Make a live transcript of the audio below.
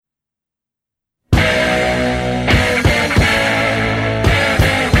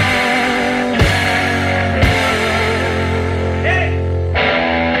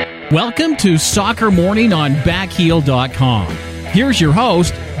Welcome to Soccer Morning on Backheel.com. Here's your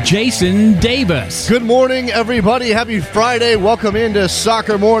host, Jason Davis. Good morning, everybody. Happy Friday. Welcome into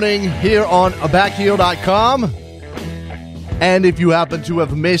Soccer Morning here on Backheel.com. And if you happen to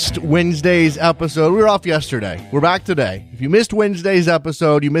have missed Wednesday's episode, we were off yesterday. We're back today. If you missed Wednesday's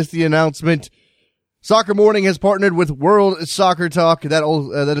episode, you missed the announcement. Soccer Morning has partnered with World Soccer Talk.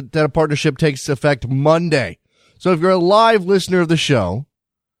 That partnership takes effect Monday. So if you're a live listener of the show,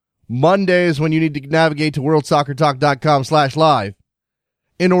 Monday is when you need to navigate to worldsoccertalk.com/live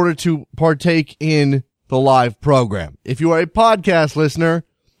in order to partake in the live program. If you are a podcast listener,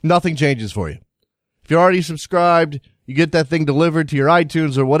 nothing changes for you. If you're already subscribed, you get that thing delivered to your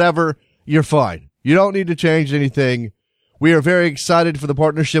iTunes or whatever, you're fine. You don't need to change anything. We are very excited for the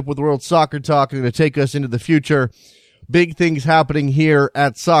partnership with World Soccer Talk. They're going to take us into the future. Big things happening here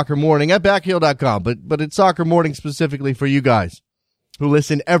at Soccer Morning at Backheel.com, but it's Soccer Morning specifically for you guys who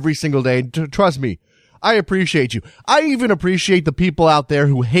listen every single day. Trust me, I appreciate you. I even appreciate the people out there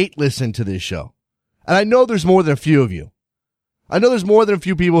who hate listen to this show. And I know there's more than a few of you. I know there's more than a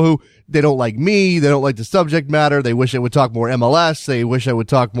few people who, they don't like me, they don't like the subject matter, they wish I would talk more MLS, they wish I would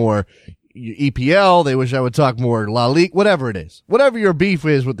talk more EPL, they wish I would talk more La Liga, whatever it is. Whatever your beef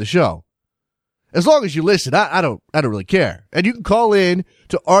is with the show. As long as you listen, I don't really care. And you can call in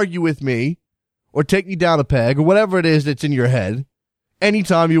to argue with me or take me down a peg or whatever it is that's in your head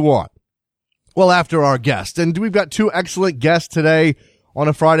anytime you want. Well, after our guest. And we've got two excellent guests today on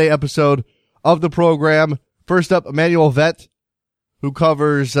a Friday episode of the program. First up, Manuel Veth, who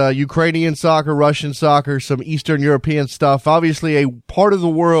covers Ukrainian soccer, Russian soccer, some Eastern European stuff. Obviously, a part of the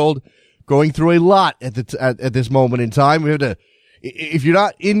world going through a lot at this moment in time. We have to, if you're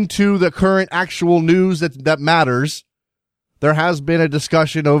not into the current actual news that matters, there has been a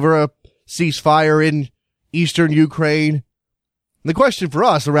discussion over a ceasefire in Eastern Ukraine. And the question for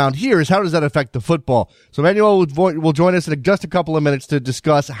us around here is, how does that affect the football? So Manuel will join us in just a couple of minutes to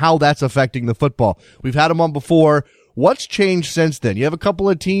discuss how that's affecting the football. We've had him on before. What's changed since then? You have a couple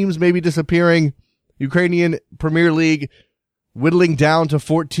of teams maybe disappearing. Ukrainian Premier League whittling down to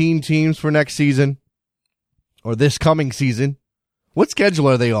 14 teams for next season, or this coming season. What schedule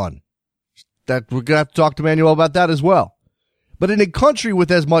are they on? That we're going to have to talk to Manuel about that as well. But in a country with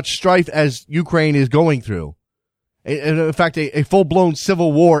as much strife as Ukraine is going through, in fact, a full-blown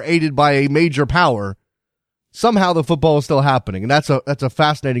civil war aided by a major power, somehow the football is still happening, and that's a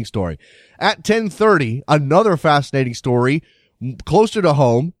fascinating story. At 10:30, another fascinating story closer to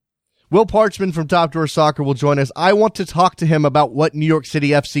home. Will Parchman from Top Drawer Soccer will join us. I want to talk to him about what New York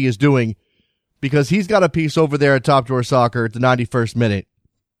City FC is doing, because he's got a piece over there at Top Drawer Soccer at the 91st minute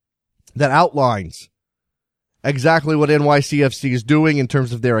that outlines exactly what NYCFC is doing in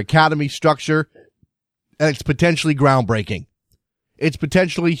terms of their academy structure. And it's potentially groundbreaking. It's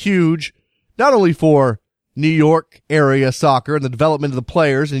potentially huge, not only for New York area soccer and the development of the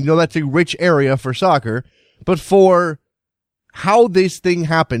players, and you know that's a rich area for soccer, but for how this thing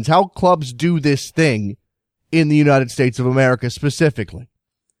happens, how clubs do this thing in the United States of America specifically.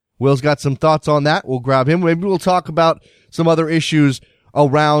 Will's got some thoughts on that. We'll grab him. Maybe we'll talk about some other issues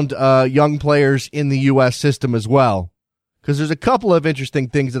around young players in the U.S. system as well. Because there's a couple of interesting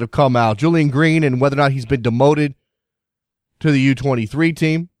things that have come out. Julian Green and whether or not he's been demoted to the U23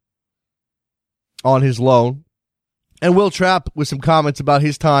 team on his loan. And Will Trapp with some comments about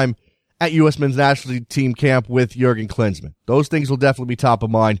his time at U.S. men's national team camp with Jurgen Klinsmann. Those things will definitely be top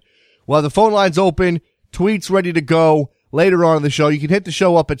of mind. We'll have the phone lines open, tweets ready to go later on in the show. You can hit the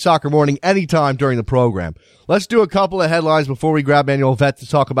show up at Soccer Morning anytime during the program. Let's do a couple of headlines before we grab Manuel Veth to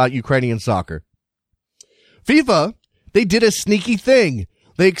talk about Ukrainian soccer. FIFA, they did a sneaky thing.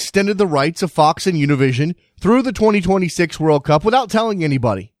 They extended the rights of Fox and Univision through the 2026 World Cup without telling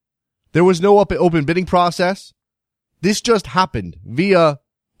anybody. There was no open bidding process. This just happened via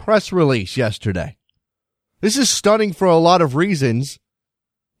press release yesterday. This is stunning for a lot of reasons,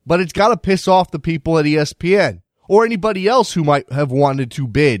 but it's got to piss off the people at ESPN or anybody else who might have wanted to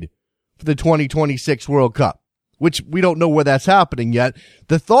bid for the 2026 World Cup, which we don't know where that's happening yet.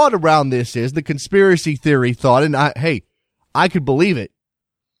 The thought around this is, the conspiracy theory thought, and I could believe it,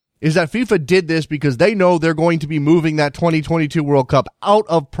 is that FIFA did this because they know they're going to be moving that 2022 World Cup out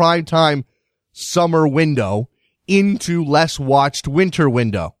of primetime summer window into less watched winter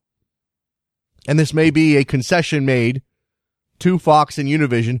window. And this may be a concession made to Fox and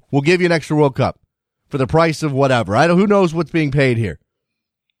Univision. We'll give you an extra World Cup for the price of whatever. Who knows what's being paid here?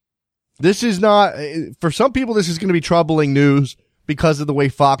 This is not, for some people, this is going to be troubling news because of the way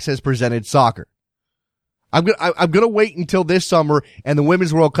Fox has presented soccer. I'm going to wait until this summer and the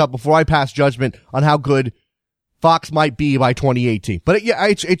Women's World Cup before I pass judgment on how good Fox might be by 2018. But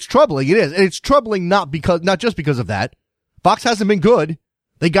it's troubling. It is. And it's troubling not just because of that. Fox hasn't been good.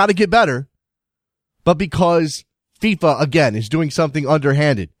 They got to get better. But because FIFA, again, is doing something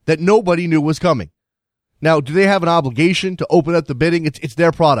underhanded that nobody knew was coming. Now, do they have an obligation to open up the bidding? It's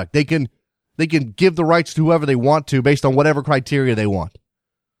their product. They can give the rights to whoever they want to based on whatever criteria they want.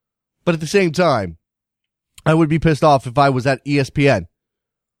 But at the same time, I would be pissed off if I was at ESPN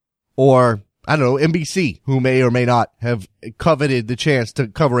or, I don't know, NBC, who may or may not have coveted the chance to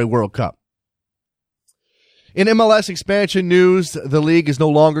cover a World Cup. In MLS expansion news, the league is no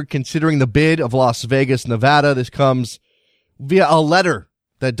longer considering the bid of Las Vegas, Nevada. This comes via a letter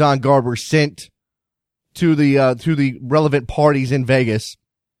that Don Garber sent to the relevant parties in Vegas.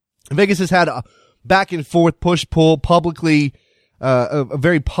 Vegas has had a back and forth push-pull publicly, a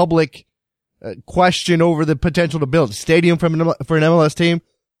very public question over the potential to build a stadium for an MLS team.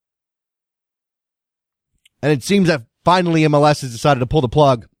 And it seems that finally MLS has decided to pull the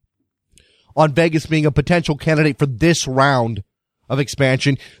plug on Vegas being a potential candidate for this round of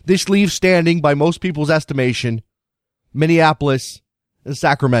expansion. This leaves standing, by most people's estimation, Minneapolis and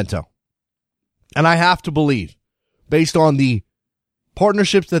Sacramento. And I have to believe, based on the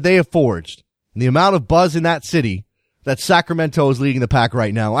partnerships that they have forged and the amount of buzz in that city, that Sacramento is leading the pack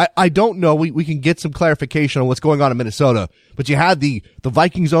right now. I don't know. We can get some clarification on what's going on in Minnesota, but you had the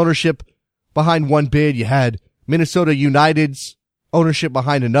Vikings ownership behind one bid. You had Minnesota United's ownership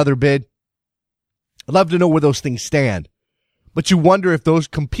behind another bid. I'd love to know where those things stand, but you wonder if those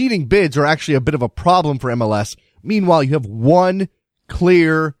competing bids are actually a bit of a problem for MLS. Meanwhile, you have one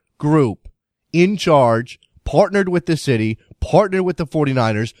clear group in charge, partnered with the city, partnered with the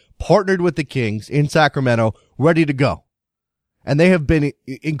 49ers, partnered with the Kings in Sacramento, ready to go. And they have been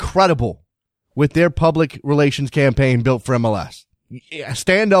incredible with their public relations campaign built for MLS.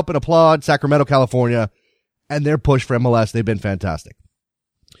 Stand up and applaud Sacramento, California, and their push for MLS. They've been fantastic.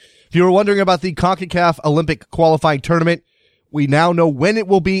 If you were wondering about the CONCACAF Olympic qualifying tournament, we now know when it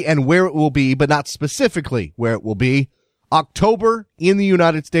will be and where it will be, but not specifically where it will be. October in the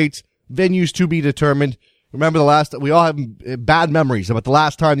United States, venues to be determined. Remember we all have bad memories about the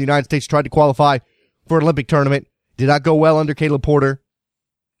last time the United States tried to qualify for an Olympic tournament. Did not go well under Caleb Porter.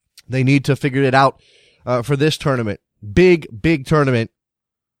 They need to figure it out for this tournament. Big tournament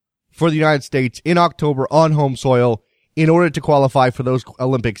for the United States in October on home soil in order to qualify for those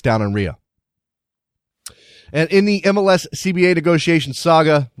Olympics down in Rio. And in the MLS CBA negotiation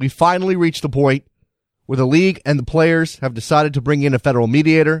saga, we finally reached the point where the league and the players have decided to bring in a federal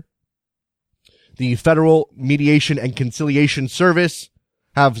mediator. The Federal Mediation and Conciliation Service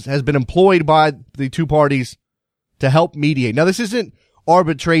has been employed by the two parties to help mediate. Now, this isn't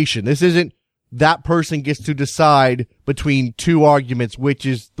arbitration. This isn't that person gets to decide between two arguments which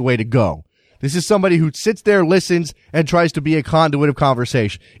is the way to go. This is somebody who sits there, listens, and tries to be a conduit of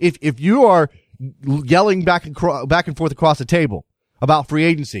conversation. If you are yelling back and forth across the table about free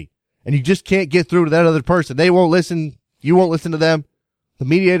agency, and you just can't get through to that other person, they won't listen, you won't listen to them. The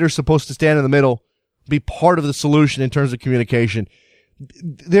mediator is supposed to stand in the middle, be part of the solution in terms of communication.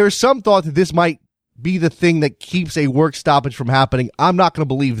 There's some thought that this might be the thing that keeps a work stoppage from happening. I'm not going to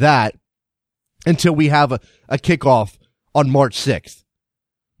believe that until we have a kickoff on March 6th.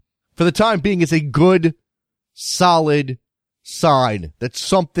 For the time being, it's a good, solid sign that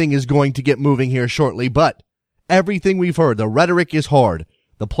something is going to get moving here shortly. But everything we've heard, the rhetoric is hard.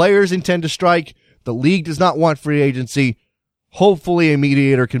 The players intend to strike. The league does not want free agency. Hopefully a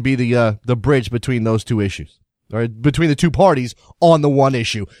mediator can be the bridge between those two issues, or between the two parties on the one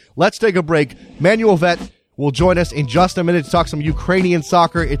issue. Let's take a break. Manuel Veth will join us in just a minute to talk some Ukrainian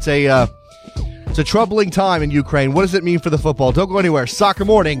soccer. It's a troubling time in Ukraine. What does it mean for the football? Don't go anywhere. Soccer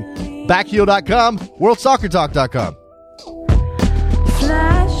Morning, Backheel.com, WorldSoccerTalk.com.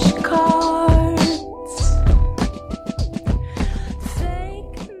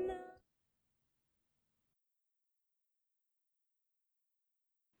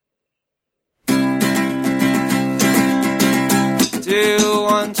 Two,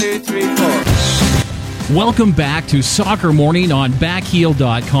 1, 2, 3, 4. Welcome back to Soccer Morning on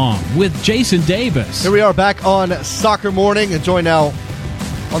Backheel.com with Jason Davis. Here we are back on Soccer Morning, and joined now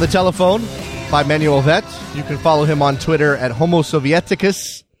on the telephone by Manuel Veth. You can follow him on Twitter at Homo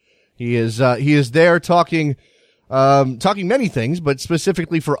Sovieticus. He is there talking many things, but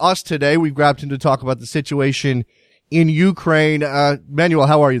specifically for us today, we've grabbed him to talk about the situation in Ukraine. Manuel,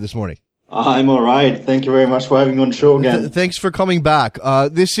 how are you this morning? I'm all right. Thank you very much for having me on the show again. Thanks for coming back.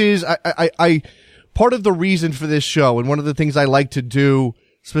 This is part of the reason for this show, and one of the things I like to do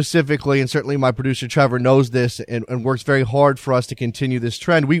specifically, and certainly my producer Trevor knows this and works very hard for us to continue this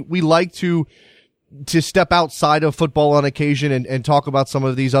trend. We like to to step outside of football on occasion and talk about some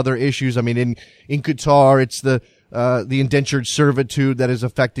of these other issues. I mean, in Qatar, it's the indentured servitude that is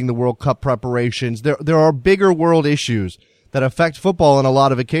affecting the World Cup preparations. There are bigger world issues that affect football on a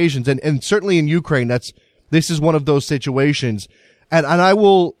lot of occasions, and certainly in Ukraine, this is one of those situations. And I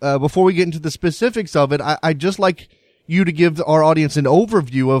will, before we get into the specifics of it, I'd just like you to give our audience an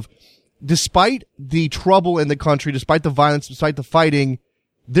overview of, despite the trouble in the country, despite the violence, despite the fighting,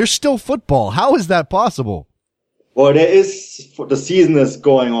 there's still football. How is that possible? Well, the season is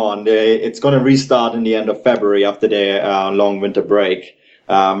going on. It's going to restart in the end of February after their long winter break,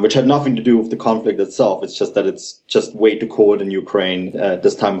 which had nothing to do with the conflict itself. It's just that it's just way too cold in Ukraine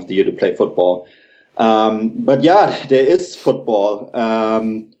this time of the year to play football. But yeah, there is football.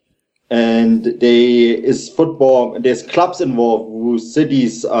 And there is football. There's clubs involved whose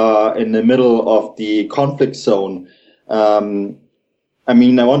cities are in the middle of the conflict zone. I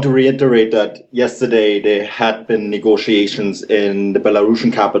mean, I want to reiterate that yesterday there had been negotiations in the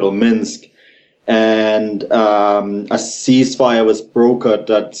Belarusian capital, Minsk, and a ceasefire was brokered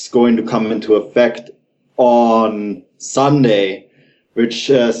that's going to come into effect on Sunday, which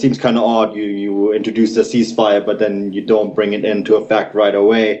seems kind of odd. You introduce a ceasefire, but then you don't bring it into effect right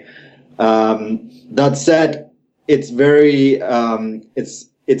away. That said, it's very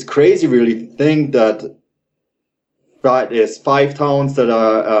it's crazy really to think that there's 5 towns that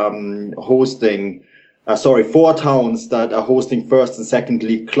are hosting, 4 towns that are hosting first and second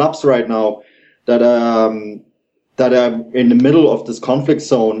league clubs right now that are in the middle of this conflict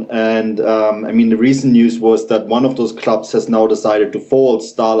zone. And I mean, the recent news was that one of those clubs has now decided to fold,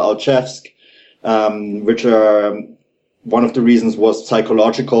 Stal Alchevsk, which are one of the reasons was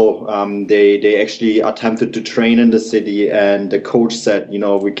psychological. They actually attempted to train in the city, and the coach said,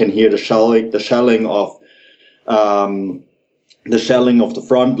 we can hear the shelling of the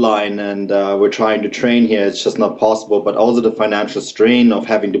front line, and we're trying to train here. It's just not possible. But also the financial strain of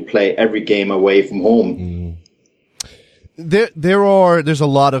having to play every game away from home. There's a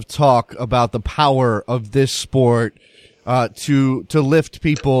lot of talk about the power of this sport to lift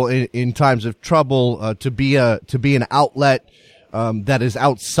people in times of trouble, to be an outlet that is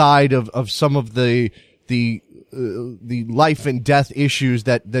outside of some of the life and death issues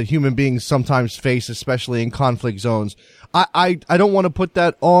that human beings sometimes face, especially in conflict zones. I don't want to put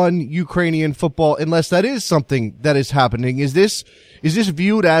that on Ukrainian football unless that is something that is happening. Is this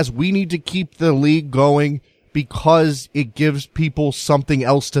viewed as we need to keep the league going because it gives people something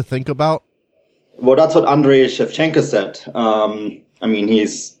else to think about? Well, that's what Andrei Shevchenko said. I mean,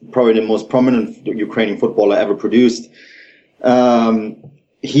 he's probably the most prominent Ukrainian footballer ever produced.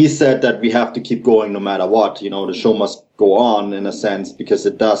 He said that we have to keep going no matter what. The show must go on in a sense, because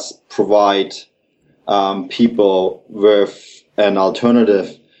it does provide people with an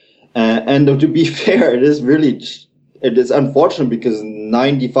alternative. And to be fair, it is unfortunate because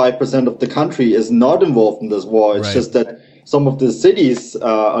 95% of the country is not involved in this war. It's just that some of the cities,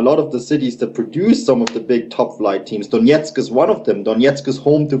 a lot of the cities that produce some of the big top flight teams, Donetsk is one of them. Donetsk is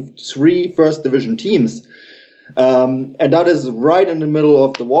home to 3 first division teams. And that is right in the middle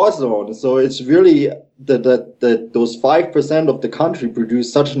of the war zone. So it's really that those 5% of the country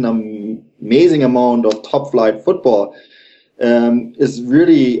produce such an amazing amount of top flight football, is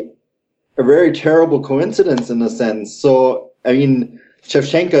really a very terrible coincidence in a sense. So, I mean,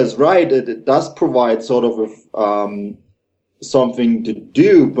 Shevchenko is right. It does provide sort of something to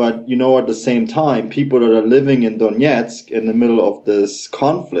do, but at the same time, people that are living in Donetsk in the middle of this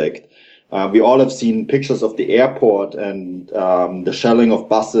conflict, we all have seen pictures of the airport and the shelling of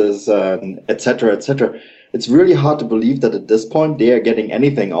buses, and et cetera, et cetera. It's really hard to believe that at this point they are getting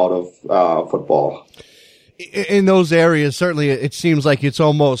anything out of football. In those areas, certainly, it seems like it's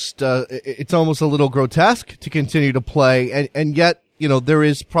almost a little grotesque to continue to play, and yet, there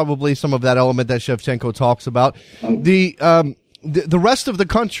is probably some of that element that Shevchenko talks about. The rest of the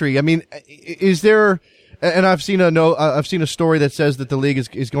country, I mean, is there? And I've seen a story that says that the league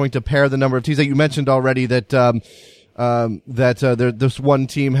is going to pare the number of teams that you mentioned already. That this one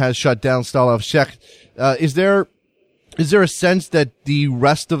team has shut down Stalovshek. Is there a sense that the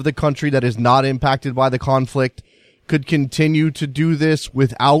rest of the country that is not impacted by the conflict could continue to do this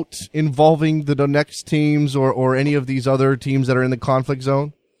without involving the Donetsk teams or any of these other teams that are in the conflict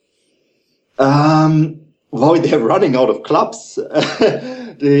zone? Well, they're running out of clubs.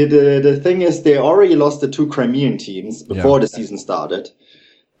 The thing is, they already lost the 2 Crimean teams before the season started.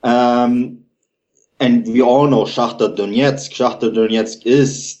 And we all know Shakhtar Donetsk. Shakhtar Donetsk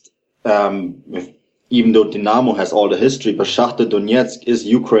is, even though Dynamo has all the history, but Shakhtar Donetsk is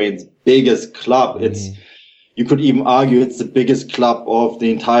Ukraine's biggest club. you could even argue it's the biggest club of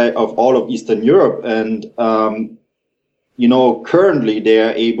all of Eastern Europe. And, currently they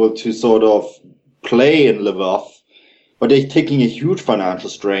are able to sort of play in Lvov, but they're taking a huge financial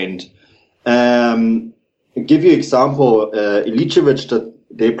strain. I'll give you an example, Ilicevic, that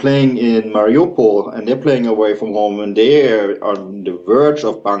they're playing in Mariupol and they're playing away from home and they're on the verge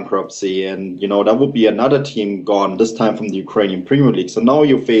of bankruptcy. And, that would be another team gone, this time from the Ukrainian Premier League. So now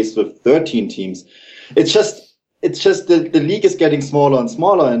you're faced with 13 teams. It's just the league is getting smaller and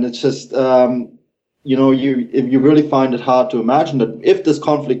smaller. And it's just, you really find it hard to imagine that if this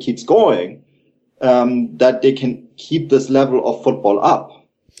conflict keeps going, that they can keep this level of football up.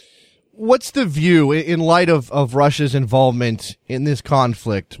 What's the view in light of Russia's involvement in this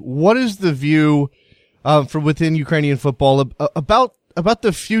conflict? What is the view from within Ukrainian football about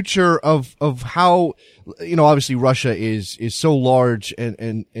the future of how, obviously Russia is so large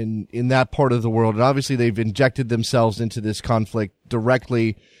and in that part of the world, and obviously they've injected themselves into this conflict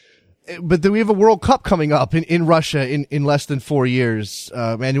directly. But we have a World Cup coming up in Russia in less than 4 years.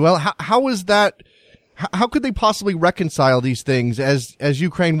 Manuel, how is that? How could they possibly reconcile these things as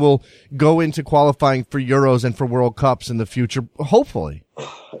Ukraine will go into qualifying for Euros and for World Cups in the future, hopefully?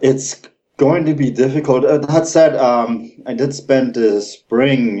 It's going to be difficult. That said, I did spend the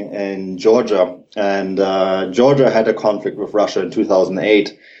spring in Georgia, and Georgia had a conflict with Russia in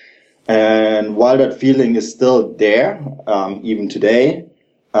 2008. And while that feeling is still there, even today,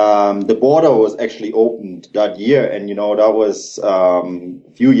 the border was actually opened that year, and that was a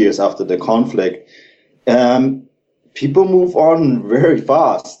few years after the conflict. People move on very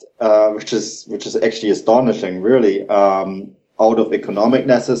fast, which is actually astonishing, really, out of economic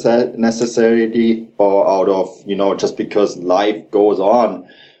necessity or out of, just because life goes on.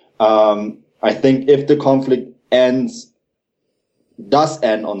 I think if the conflict does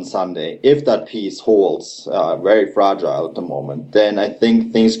end on Sunday, if that peace holds, very fragile at the moment, then I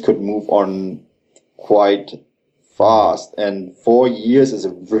think things could move on quite fast. And 4 years is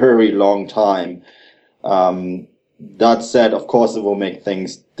a very long time. That said, of course, it will make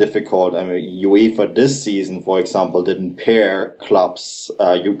things difficult. I mean, UEFA this season, for example, didn't pair clubs,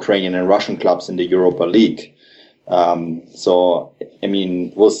 Ukrainian and Russian clubs in the Europa League. So, I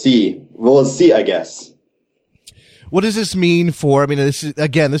mean, we'll see. We'll see, I guess. What does this mean for,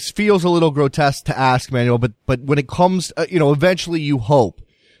 this feels a little grotesque to ask, Manuel, but when it comes, eventually you hope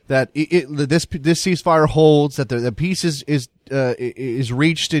that this ceasefire holds, that the peace is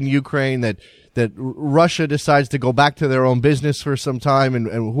reached in Ukraine, that Russia decides to go back to their own business for some time, and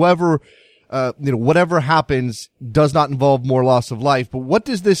whoever, whatever happens does not involve more loss of life. But what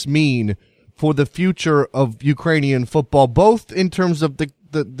does this mean for the future of Ukrainian football, both in terms of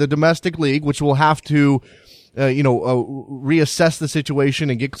the domestic league, which will have to, reassess the situation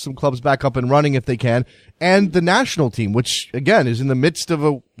and get some clubs back up and running if they can, and the national team, which again is in the midst of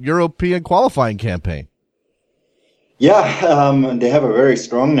a European qualifying campaign? Yeah, they have a very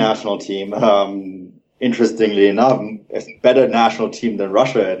strong national team. Interestingly enough, a better national team than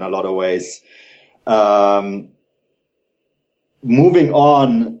Russia in a lot of ways. Moving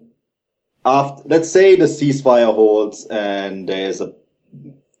on, after, let's say the ceasefire holds and there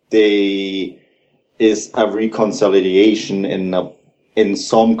is a reconciliation in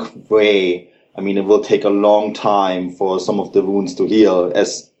some way. I mean, it will take a long time for some of the wounds to heal.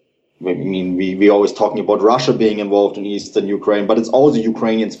 We always talking about Russia being involved in Eastern Ukraine, but it's also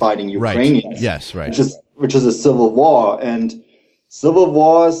Ukrainians fighting Ukrainians. Right. Yes, right. Which is a civil war, and civil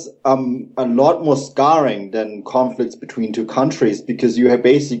wars a lot more scarring than conflicts between two countries, because you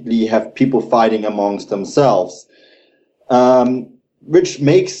basically have people fighting amongst themselves, which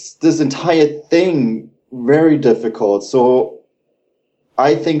makes this entire thing very difficult. So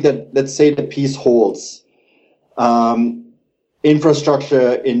I think that, let's say the peace holds,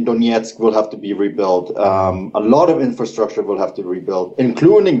 infrastructure in Donetsk will have to be rebuilt. A lot of infrastructure will have to be rebuilt,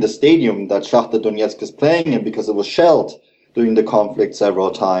 including the stadium that Shakhtar Donetsk is playing in, because it was shelled during the conflict several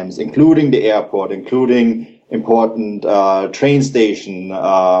times, including the airport, including important train station,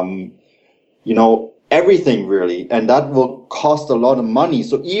 everything really. And that will cost a lot of money.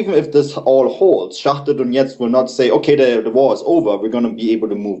 So even if this all holds, Shakhtar Donetsk will not say, okay, the war is over, we're going to be able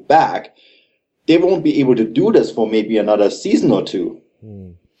to move back. They won't be able to do this for maybe another season or two.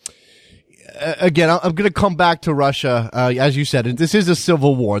 Again, I'm going to come back to Russia. As you said, this is a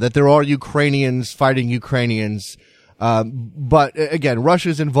civil war, that there are Ukrainians fighting Ukrainians. But again,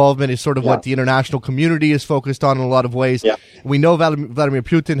 Russia's involvement is sort of what the international community is focused on in a lot of ways. Yeah. We know Vladimir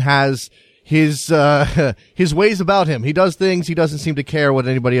Putin has his ways about him. He does things. He doesn't seem to care what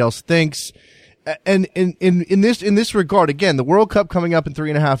anybody else thinks. And in this regard, again, the World Cup coming up in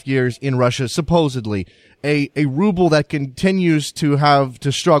 3.5 years in Russia, supposedly a ruble that continues to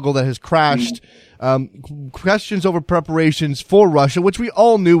struggle, that has crashed. Questions over preparations for Russia, which we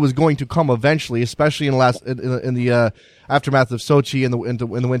all knew was going to come eventually, especially in the aftermath of Sochi and in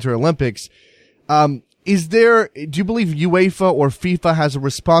the Winter Olympics. Do you believe UEFA or FIFA has a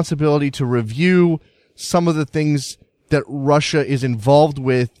responsibility to review some of the things that Russia is involved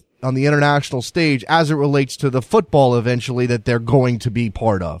with on the international stage as it relates to the football eventually that they're going to be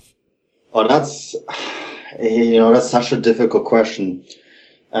part of? Oh, that's such a difficult question.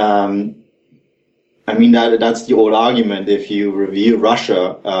 I mean, that's the old argument. If you review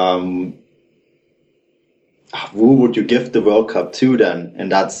Russia, who would you give the World Cup to then, in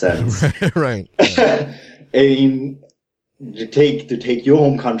that sense? Right. I mean, to take your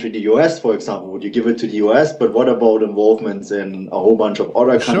home country, the US, for example, would you give it to the US? But what about involvements in a whole bunch of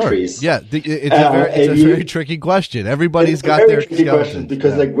other countries? Sure. Yeah, it's a very tricky question. Everybody's got their skeletons.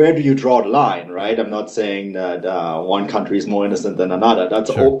 Because, where do you draw the line, right? I'm not saying that one country is more innocent than another. That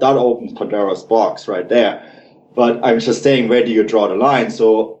opens Pandora's box right there. But I'm just saying, where do you draw the line?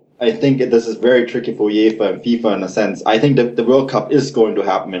 So I think this is very tricky for UEFA and FIFA in a sense. I think that the World Cup is going to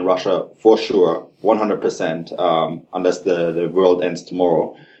happen in Russia for sure, 100%, unless the world ends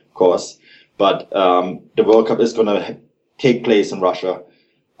tomorrow, of course. But the World Cup is going to take place in Russia.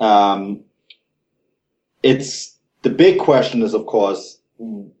 It's the big question is, of course,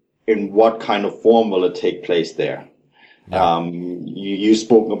 in what kind of form will it take place there? Yeah. You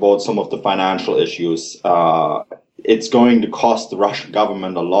spoke about some of the financial issues. It's going to cost the Russian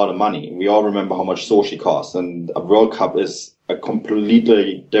government a lot of money. We all remember how much Sochi costs, and a World Cup is a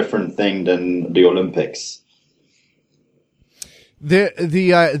completely different thing than the Olympics.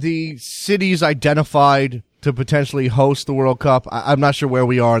 The cities identified to potentially host the World Cup, I'm not sure where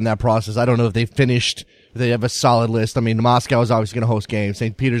we are in that process. I don't know if they've finished. They have a solid list. I mean, Moscow is obviously going to host games.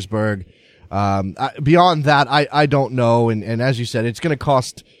 St. Petersburg. Beyond that, I don't know. And as you said, it's going to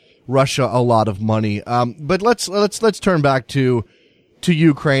cost Russia a lot of money. But let's turn back to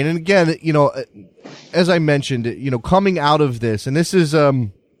Ukraine. And again, as I mentioned, coming out of this, and this is a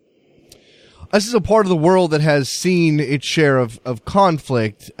part of the world that has seen its share of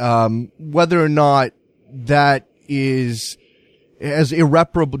conflict, whether or not that does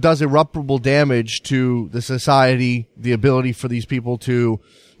irreparable damage to the society, the ability for these people to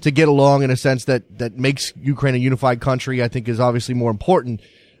get along in a sense that makes Ukraine a unified country, I think is obviously more important.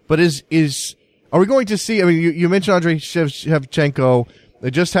 But are we going to see, I mean, you mentioned Andrei Shevchenko. They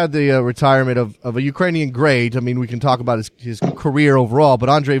just had the retirement of a Ukrainian great. I mean, we can talk about his career overall, but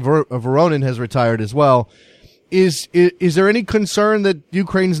Andrei Voronin has retired as well. Is there any concern that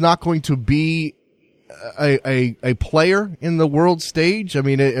Ukraine's not going to be a player in the world stage? I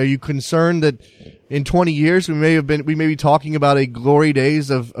mean, are you concerned that in 20 years we may be talking about a glory days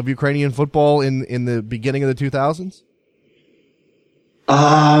of Ukrainian football in the beginning of the 2000s?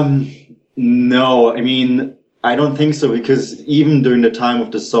 No, I mean, I don't think so, because even during the time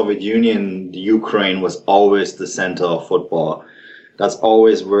of the Soviet Union, the Ukraine was always the center of football. That's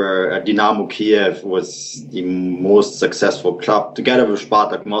always where Dynamo Kiev was the most successful club, together with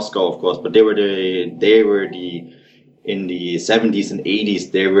Spartak Moscow, of course. But they were in the 70s and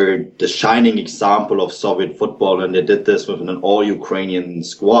 80s, they were the shining example of Soviet football, and they did this with an all-Ukrainian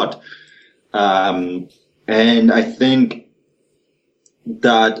squad. And I think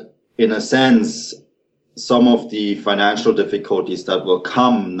that, in a sense, some of the financial difficulties that will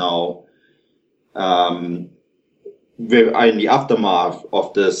come now, in the aftermath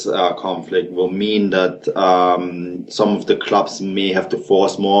of this conflict, will mean that some of the clubs may have to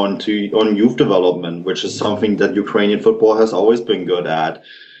force more on youth development, which is something that Ukrainian football has always been good at.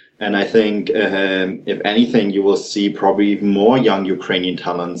 And I think, if anything, you will see probably even more young Ukrainian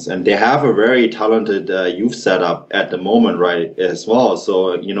talents. And they have a very talented youth setup at the moment, right, as well.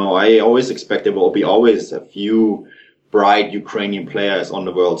 So, I always expect there will be always a few bright Ukrainian players on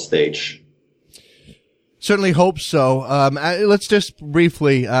the world stage. Certainly hope so. Let's just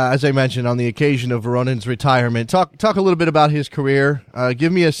briefly, as I mentioned, on the occasion of Voronin's retirement, talk a little bit about his career.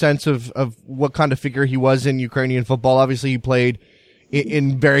 Give me a sense of what kind of figure he was in Ukrainian football. Obviously, he played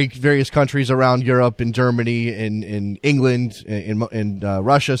in various countries around Europe, in Germany, in England, in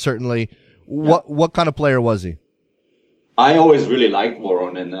Russia, certainly. What kind of player was he? I always really liked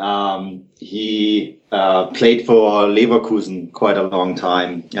Voronin. He played for Leverkusen quite a long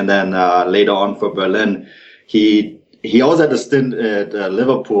time, and then later on for Berlin. He also had a stint at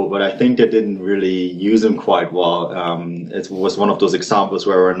Liverpool, but I think they didn't really use him quite well. It was one of those examples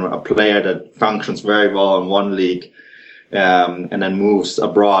where a player that functions very well in one league and then moves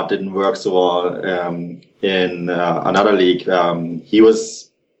abroad. Didn't work so well in another league. He was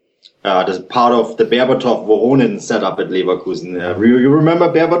part of the Berbatov-Voronin setup at Leverkusen. You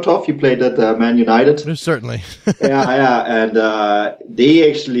remember Berbatov? He played at Man United. Certainly. yeah. And they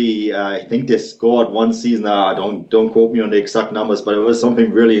actually, I think they scored one season. Don't quote me on the exact numbers, but it was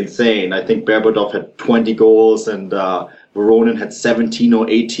something really insane. I think Berbatov had 20 goals and Voronin had 17 or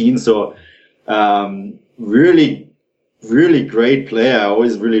 18. So really great player. I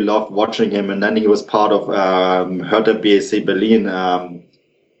always really loved watching him. And then he was part of Hertha BSC Berlin.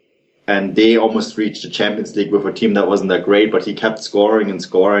 And they almost reached the Champions League with a team that wasn't that great, but he kept scoring and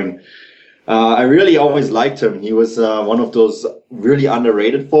scoring. I really always liked him. He was one of those really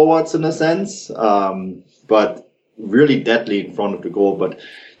underrated forwards in a sense, but really deadly in front of the goal. But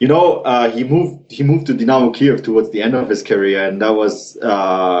he moved to Dynamo Kiev towards the end of his career, and that was in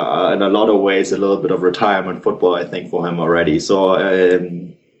a lot of ways a little bit of retirement football, I think, for him already. So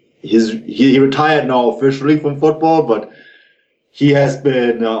he retired now officially from football, but he has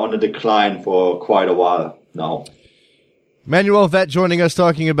been on a decline for quite a while now. Manuel Veth joining us,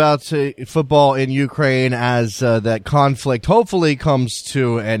 talking about football in Ukraine as that conflict hopefully comes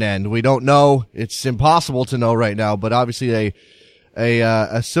to an end. We don't know; it's impossible to know right now. But obviously,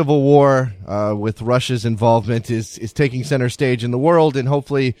 a civil war with Russia's involvement is taking center stage in the world, and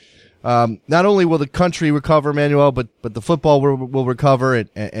hopefully, not only will the country recover, Manuel, but the football will recover,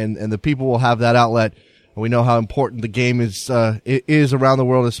 and the people will have that outlet. We know how important the game is around the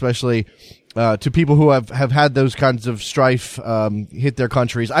world, especially to people who have had those kinds of strife hit their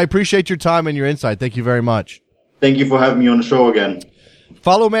countries. I appreciate your time and your insight. Thank you very much. Thank you for having me on the show again.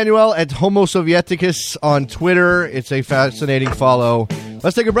 Follow Manuel at Homo Sovieticus on Twitter. It's a fascinating follow.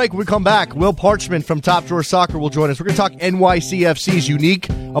 Let's take a break. When we come back, Will Parchman from Top Drawer Soccer will join us. We're going to talk NYCFC's unique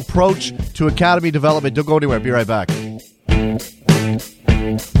approach to academy development. Don't go anywhere. Be right back.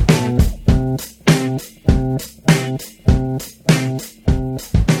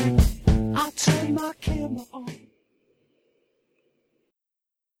 I turn my camera on.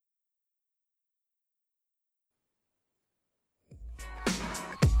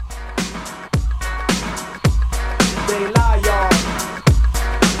 They lie, y'all.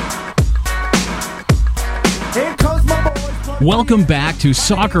 Here comes my boys. Welcome back to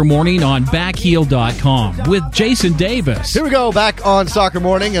Soccer Morning on Backheel.com with Jason Davis. Here we go, back on Soccer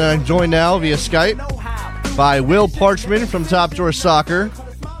Morning, and I'm joined now via Skype by Will Parchman from Top Drawer Soccer,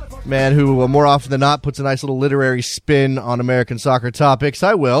 man who more often than not puts a nice little literary spin on American soccer topics.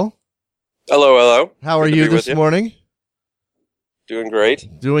 Hi, Will. Hello. How are you this morning? Doing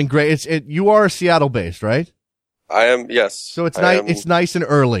great. Doing great. You are Seattle-based, right? I am, yes. So it's nice. It's nice and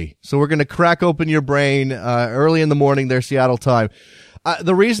early. So we're going to crack open your brain early in the morning, there, Seattle time.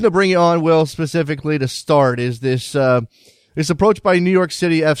 The reason to bring you on, Will, specifically to start, is this approach by New York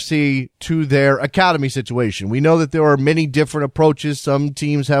City FC to their academy situation. We know that there are many different approaches. Some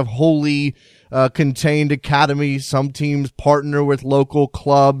teams have wholly contained academies. Some teams partner with local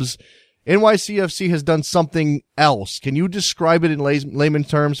clubs. NYCFC has done something else. Can you describe it in layman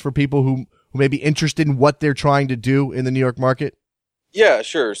terms for people who may be interested in what they're trying to do in the New York market? Yeah,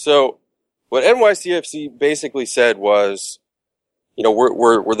 sure. So what NYCFC basically said was,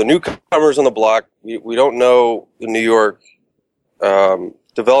 we're the newcomers on the block. We don't know the New York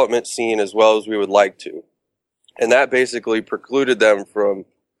development scene as well as we would like to. And that basically precluded them from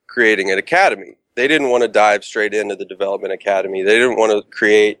creating an academy. They didn't want to dive straight into the development academy. They didn't want to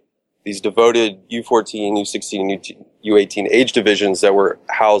create these devoted U14, U16, U18 age divisions that were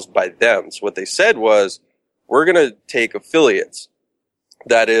housed by them. So what they said was, we're going to take affiliates.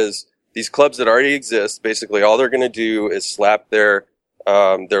 That is, these clubs that already exist, basically all they're going to do is slap their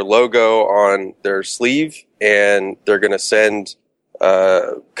logo on their sleeve, and they're going to send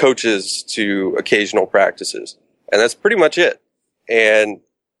coaches to occasional practices. And that's pretty much it. And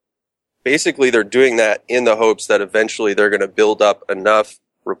basically they're doing that in the hopes that eventually they're going to build up enough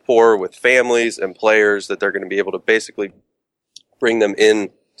rapport with families and players that they're going to be able to basically bring them in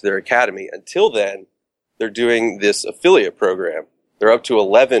to their academy. Until then, they're doing this affiliate program. They're up to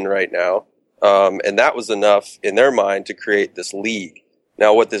 11 right now. And that was enough in their mind to create this league.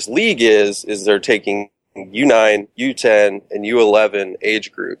 Now, what this league is they're taking U9, U10, and U11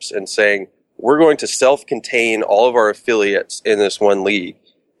 age groups and saying, we're going to self-contain all of our affiliates in this one league.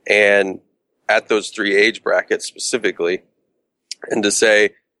 And at those three age brackets specifically, and to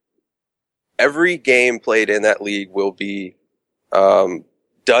say every game played in that league will be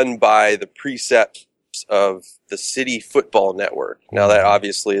done by the precepts of the City Football Network. Now, that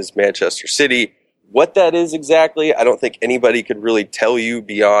obviously is Manchester City. What that is exactly, I don't think anybody could really tell you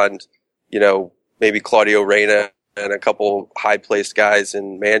beyond, maybe Claudio Reyna and a couple high-placed guys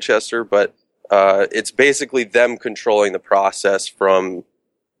in Manchester, but it's basically them controlling the process from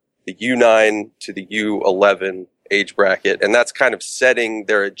the U9 to the U11 age bracket, and that's kind of setting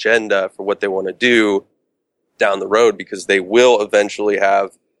their agenda for what they want to do down the road, because they will eventually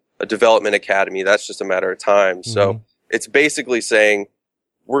have a development academy. That's just a matter of time. Mm-hmm. So it's basically saying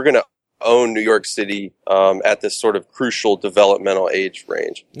we're going to own New York City at this sort of crucial developmental age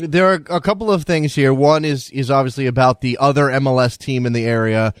range. There are a couple of things here. One is obviously about the other MLS team in the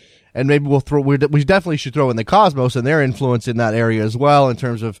area, and maybe we definitely should throw in the Cosmos and their influence in that area as well in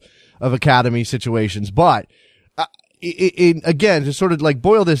terms of academy situations. But again, to sort of like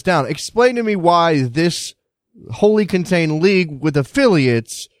boil this down, explain to me why this wholly contained league with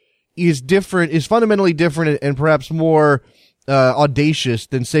affiliates is fundamentally different and perhaps more audacious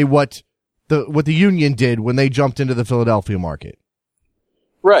than, say, what the Union did when they jumped into the Philadelphia market.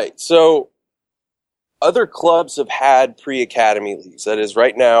 Right. So other clubs have had pre-academy leagues. That is,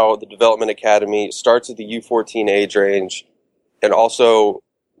 right now, the Development Academy starts at the U14 age range and also,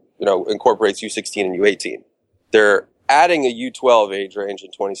 incorporates U16 and U18. They're adding a U12 age range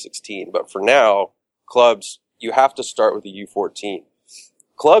in 2016, but for now, clubs, you have to start with the U14.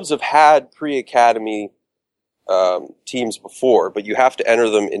 Clubs have had pre-academy teams before, but you have to enter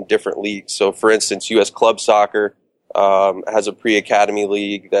them in different leagues. So, for instance, U.S. Club Soccer has a pre-academy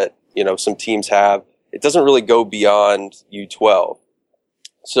league that, some teams have. It doesn't really go beyond U12.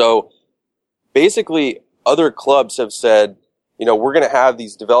 So, basically, other clubs have said, we're going to have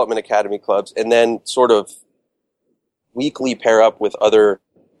these development academy clubs and then sort of weekly pair up with other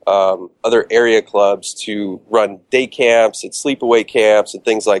area clubs to run day camps and sleepaway camps and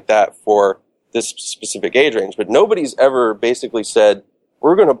things like that for this specific age range. But nobody's ever basically said,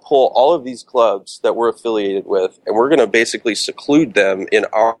 we're going to pull all of these clubs that we're affiliated with and we're going to basically seclude them in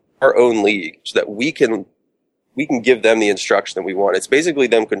our own league so that we can give them the instruction that we want. It's basically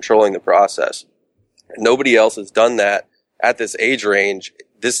them controlling the process. And nobody else has done that at this age range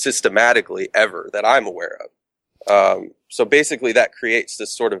this systematically ever that I'm aware of. So basically that creates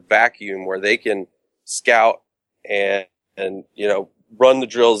this sort of vacuum where they can scout and run the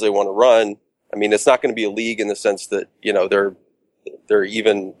drills they want to run. I mean, it's not going to be a league in the sense that, they're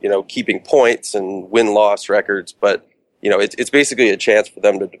even, keeping points and win-loss records, but, it's basically a chance for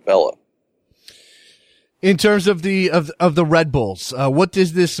them to develop. In terms of the Red Bulls, what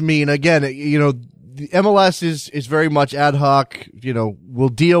does this mean? Again, the MLS is very much ad hoc. We'll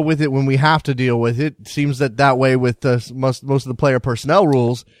deal with it when we have to deal with it. It seems that way with most of the player personnel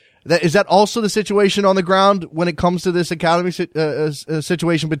rules. Is that also the situation on the ground when it comes to this academy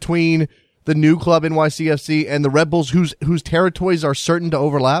situation between the new club NYCFC and the Red Bulls, whose territories are certain to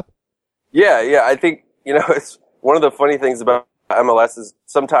overlap? Yeah. I think it's one of the funny things about MLS is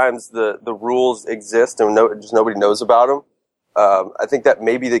sometimes the rules exist and just nobody knows about them. I think that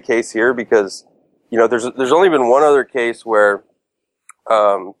may be the case here because there's only been one other case where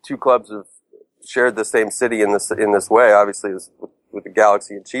two clubs have shared the same city in this way. Obviously, is with the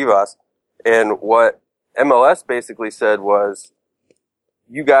Galaxy and Chivas. And what MLS basically said was,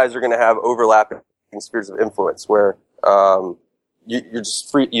 you guys are going to have overlapping spheres of influence where you're just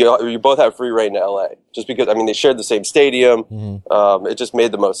free. You both have free reign to LA, just because they shared the same stadium. Mm-hmm. It just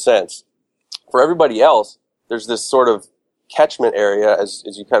made the most sense. For everybody else, there's this sort of catchment area, as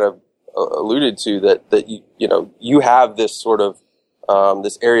you kind of alluded to, that you have this sort of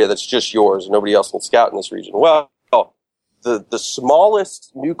this area that's just yours and nobody else can scout in this region. Well, the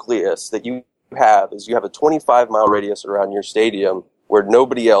smallest nucleus that you have is you have a 25-mile radius around your stadium where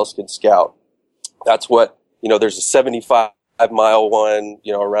nobody else can scout. That's what, there's a 75-mile one,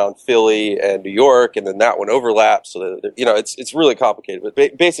 around Philly and New York, and then that one overlaps. So that, it's really complicated, but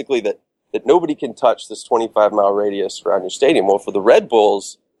basically that nobody can touch this 25-mile radius around your stadium. Well, for the Red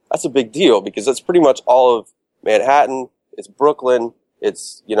Bulls, that's a big deal because that's pretty much all of Manhattan. It's Brooklyn.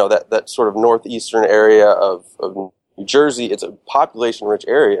 It's, that sort of northeastern area of New Jersey. It's a population-rich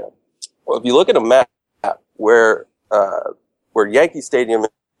area. Well, if you look at a map where Yankee Stadium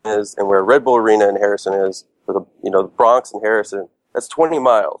is and where Red Bull Arena in Harrison is, for the Bronx and Harrison, that's 20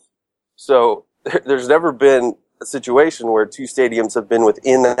 miles. So there's never been a situation where two stadiums have been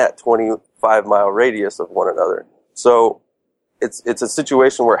within that 25-mile radius of one another. So it's a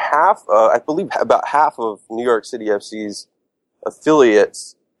situation where I believe about half of New York City FC's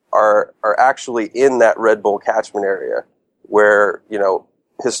affiliates are actually in that Red Bull catchment area where,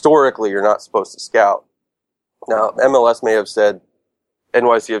 historically you're not supposed to scout. Now, MLS may have said,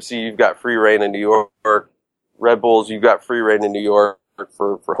 NYCFC, you've got free reign in New York. Red Bulls, you've got free reign in New York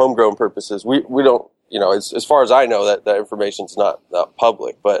for homegrown purposes. We don't, as far as I know, that information's not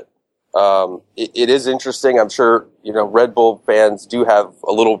public, but it is interesting. I'm sure, Red Bull fans do have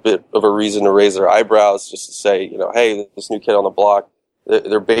a little bit of a reason to raise their eyebrows just to say, hey, this new kid on the block,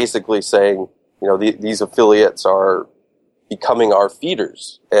 they're basically saying, these affiliates are becoming our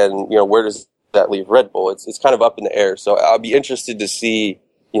feeders. And, where does that leave Red Bull? It's kind of up in the air. So I'll be interested to see,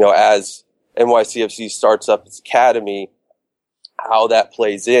 as NYCFC starts up its academy, how that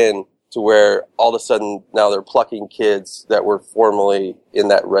plays in to where all of a sudden now they're plucking kids that were formerly in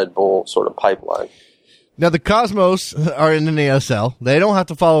that Red Bull sort of pipeline. Now, the Cosmos are in the ASL. They don't have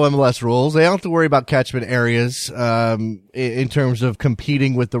to follow MLS rules. They don't have to worry about catchment areas in terms of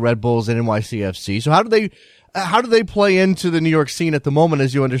competing with the Red Bulls and NYCFC. So how do they play into the New York scene at the moment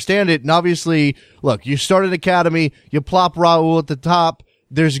as you understand it? And obviously, look, you start an academy, you plop Raul at the top,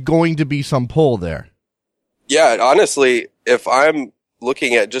 there's going to be some pull there. Yeah, honestly, if I'm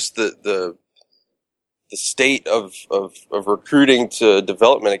looking at just the state of recruiting to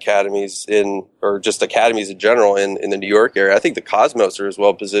development academies or just academies in general in the New York area, I think the Cosmos are as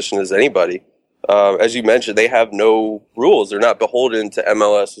well positioned as anybody. As you mentioned, they have no rules. They're not beholden to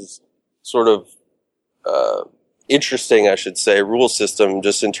MLS's sort of interesting, I should say, rule system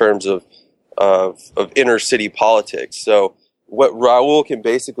just in terms of inner city politics. So what Raul can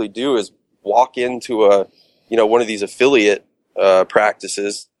basically do is walk into one of these affiliate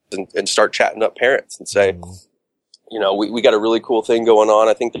practices and start chatting up parents and say, we got a really cool thing going on.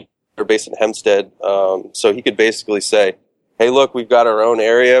 I think they're based in Hempstead. So he could basically say, hey, look, we've got our own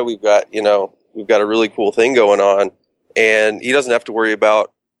area. We've got a really cool thing going on. And he doesn't have to worry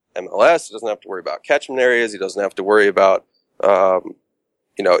about MLS. He doesn't have to worry about catchment areas. He doesn't have to worry about,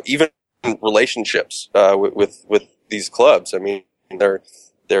 even relationships, with these clubs. I mean, they're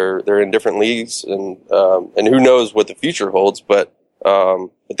in different leagues and who knows what the future holds, but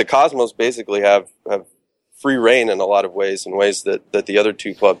the Cosmos basically have free reign in a lot of ways, in ways that the other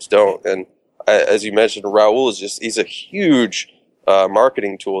two clubs don't. And as you mentioned, Raul he's a huge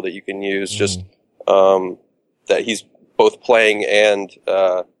marketing tool that you can use, that he's both playing and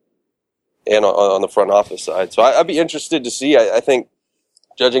on the front office side. So I'd be interested to see. I think,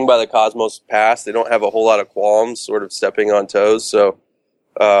 judging by the Cosmos past, they don't have a whole lot of qualms sort of stepping on toes. So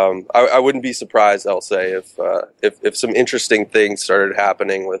I wouldn't be surprised, I'll say, if some interesting things started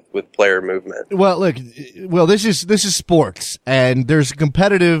happening with player movement. Well, look, this is sports, and there's a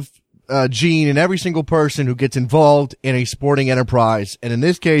competitive gene in every single person who gets involved in a sporting enterprise, and in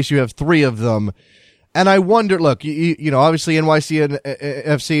this case, you have three of them. And I wonder, look, obviously NYC and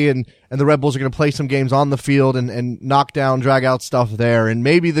FC and the Red Bulls are going to play some games on the field and knock down, drag out stuff there, and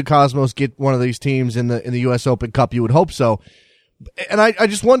maybe the Cosmos get one of these teams in the U.S. Open Cup. You would hope so. And I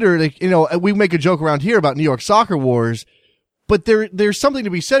just wonder, we make a joke around here about New York soccer wars, but there's something to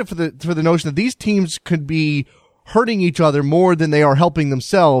be said for the notion that these teams could be hurting each other more than they are helping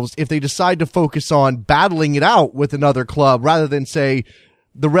themselves if they decide to focus on battling it out with another club rather than, say,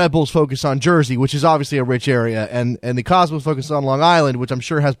 the Red Bulls focus on Jersey, which is obviously a rich area, and the Cosmos focus on Long Island, which I'm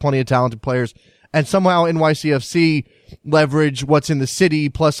sure has plenty of talented players, and somehow NYCFC leverage what's in the city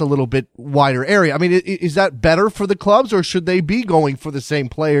plus a little bit wider area. I mean, is that better for the clubs, or should they be going for the same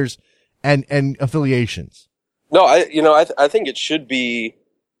players and affiliations? No, I think it should be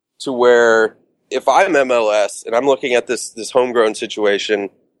to where if I'm MLS and I'm looking at this homegrown situation,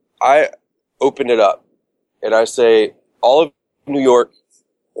 I open it up and I say all of New York,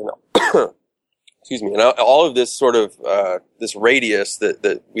 excuse me, and all of this sort of this radius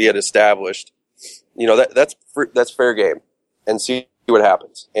that we had established, that's fair game, and see what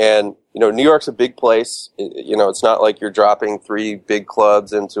happens. And New York's a big place. It's not like you're dropping three big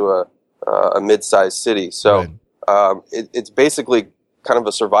clubs into a mid-sized city. So right. It's basically kind of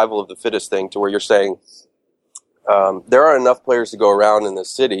a survival of the fittest thing, to where you're saying there are enough players to go around in this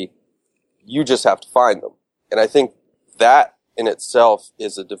city. You just have to find them. And I think that in itself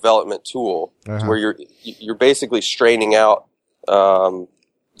is a development tool, where you're basically straining out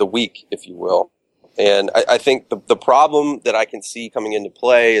the weak, if you will. And I think the problem that I can see coming into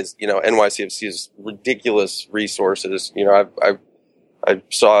play is, NYCFC's ridiculous resources. I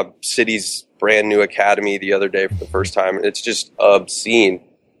saw City's brand new academy the other day for the first time, and it's just obscene.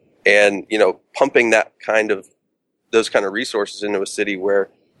 And, pumping those kind of resources into a city where,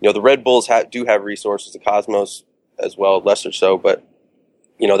 the Red Bulls do have resources, the Cosmos as well, lesser so, but,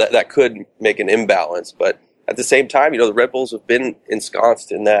 that could make an imbalance. But at the same time, the Red Bulls have been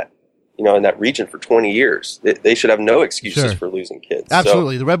ensconced in that, in that region for 20 years. They should have no excuses for losing kids.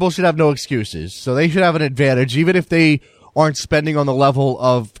 Absolutely. The Red Bulls should have no excuses. So they should have an advantage, even if they aren't spending on the level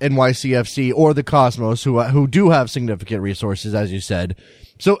of NYCFC or the Cosmos, who do have significant resources, as you said.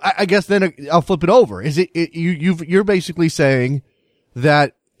 So I guess then I'll flip it over. Is you're basically saying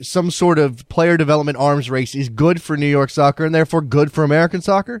that some sort of player development arms race is good for New York soccer and therefore good for American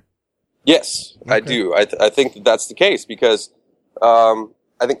soccer? Yes, okay. I do. I think that's the case because I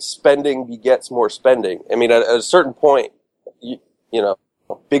think spending begets more spending. I mean, at a certain point, you know,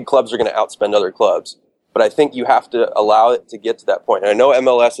 big clubs are going to outspend other clubs. But I think you have to allow it to get to that point. And I know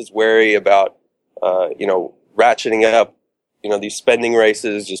MLS is wary about, ratcheting up, these spending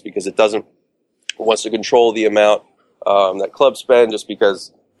races just because it wants to control the amount that clubs spend just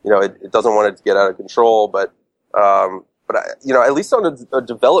because, it doesn't want it to get out of control. But at least on a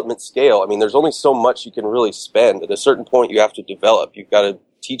development scale, I mean, there's only so much you can really spend. At a certain point, you have to develop. You've got to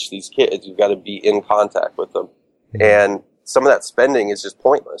teach these kids. You've got to be in contact with them. And some of that spending is just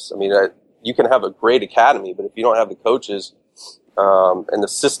pointless. I mean, you can have a great academy, but if you don't have the coaches and the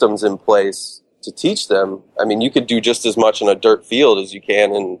systems in place to teach them, I mean, you could do just as much in a dirt field as you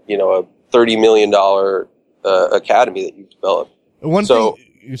can in, a $30 million academy that you've developed.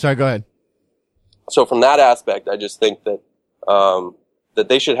 Sorry, go ahead. So from that aspect, I just think that that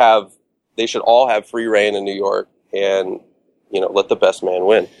they should all have free reign in New York and, let the best man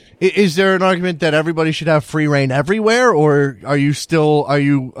win. Is there an argument that everybody should have free reign everywhere, or are you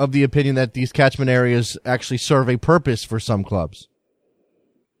of the opinion that these catchment areas actually serve a purpose for some clubs?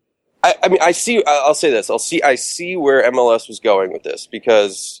 I see where MLS was going with this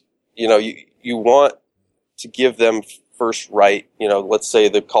because, you want to give them first right, let's say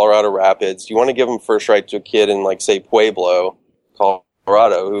the Colorado Rapids, you want to give them first right to a kid in like, say, Pueblo,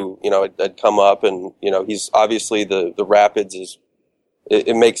 Colorado, who, had come up and, he's obviously the Rapids is,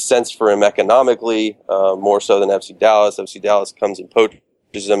 it makes sense for him economically, more so than FC Dallas. FC Dallas comes and poaches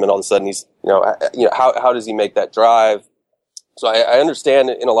him, and all of a sudden he's, how does he make that drive? So I understand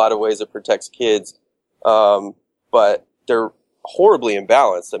in a lot of ways it protects kids, but they're horribly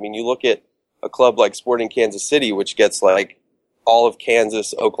imbalanced. I mean, you look at a club like Sporting Kansas City, which gets like all of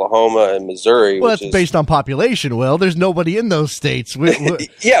Kansas, Oklahoma, and Missouri. Well, that's based on population, Will. There's nobody in those states.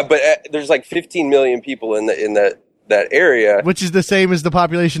 Yeah, but there's like 15 million people in that area, which is the same as the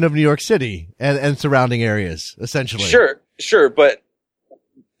population of New York City and surrounding areas, essentially. Sure, but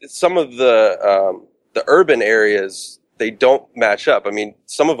some of the urban areas, they don't match up. I mean,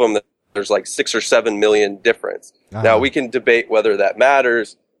 some of them there's like 6 or 7 million difference. Uh-huh. Now we can debate whether that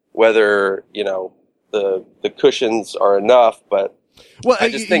matters, whether the cushions are enough, but well, I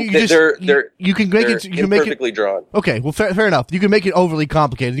just think that you can make it imperfectly drawn. Okay, well, fair enough. You can make it overly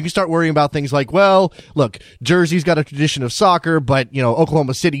complicated. You can start worrying about things like, well, look, Jersey's got a tradition of soccer, but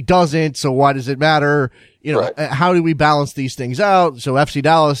Oklahoma City doesn't. So why does it matter? Right. How do we balance these things out? So FC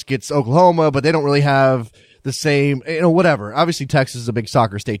Dallas gets Oklahoma, but they don't really have the same, whatever. Obviously, Texas is a big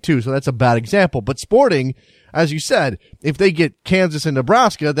soccer state too, so that's a bad example. But Sporting, as you said, if they get Kansas and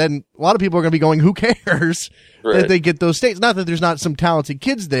Nebraska, then a lot of people are going to be going, who cares that they get those states? Not that there's not some talented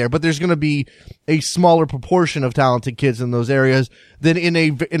kids there, but there's going to be a smaller proportion of talented kids in those areas than in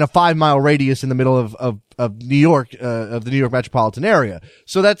a 5-mile radius in the middle of New York, of the New York metropolitan area.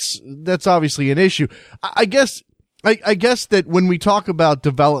 So that's obviously an issue. I guess that when we talk about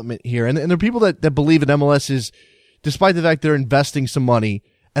development here, and there are people that believe that MLS is, despite the fact they're investing some money,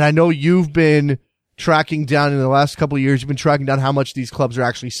 and I know you've been tracking down in the last couple of years, you've been tracking down how much these clubs are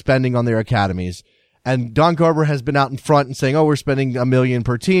actually spending on their academies. And Don Garber has been out in front and saying, we're spending $1 million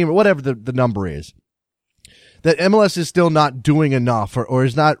per team, or whatever the number is. That MLS is still not doing enough or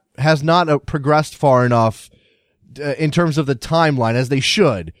has not progressed far enough in terms of the timeline as they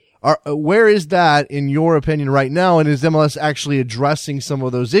should. Where is that in your opinion right now? And is MLS actually addressing some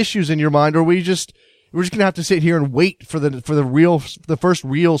of those issues in your mind, or we're just going to have to sit here and wait for the first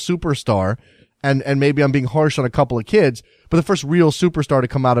real superstar? And maybe I'm being harsh on a couple of kids, but the first real superstar to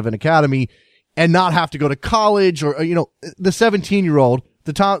come out of an academy and not have to go to college or, the 17-year-old,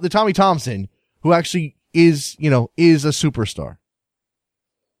 the Tommy Thompson, who actually is a superstar.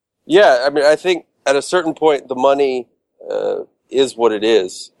 Yeah. I mean, I think at a certain point, the money, is what it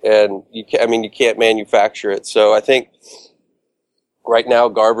is. And you can't manufacture it. So I think right now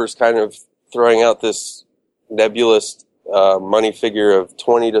Garber's kind of throwing out this nebulous money figure of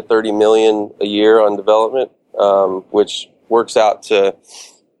 20 to 30 million a year on development, which works out to,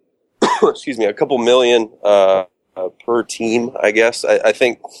 a couple million, per team, I guess. I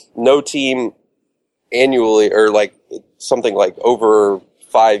think no team annually or like something like over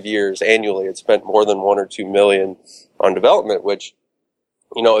 5 years annually had spent more than 1 or 2 million on development, which,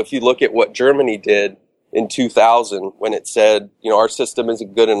 if you look at what Germany did in 2000 when it said, our system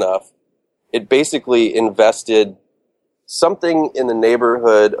isn't good enough, it basically invested something in the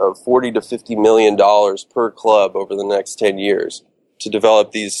neighborhood of $40 to $50 million per club over the next 10 years to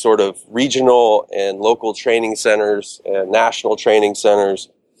develop these sort of regional and local training centers and national training centers.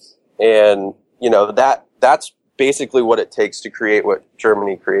 And, that's basically what it takes to create what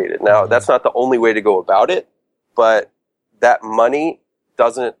Germany created. Now, that's not the only way to go about it, but that money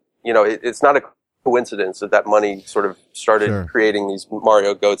doesn't, it's not a coincidence that money sort of started creating these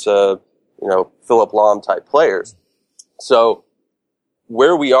Mario Götze, Philip Lahm type players. So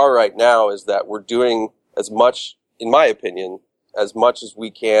where we are right now is that we're doing as much, in my opinion, as much as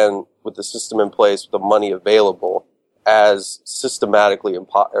we can with the system in place, with the money available, as systematically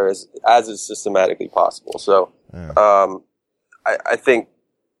as is systematically possible. So, I think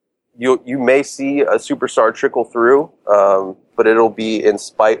you may see a superstar trickle through, but it'll be in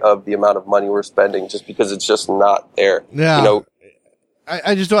spite of the amount of money we're spending, just because it's just not there. Yeah.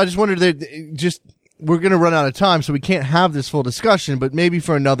 I just wondered that we're going to run out of time, so we can't have this full discussion, but maybe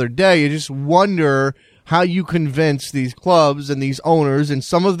for another day. You just wonder how you convince these clubs and these owners, and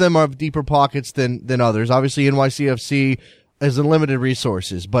some of them have deeper pockets than others. Obviously, NYCFC has unlimited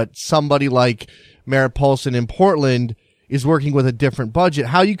resources, but somebody like Merritt Paulson in Portland is working with a different budget.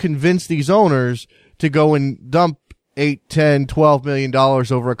 How you convince these owners to go and dump $8, $10, $12 million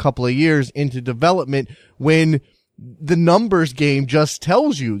over a couple of years into development when the numbers game just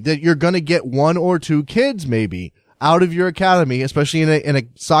tells you that you're going to get one or two kids maybe out of your academy, especially in a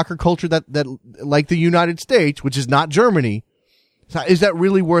soccer culture that like the United States, which is not Germany. Is that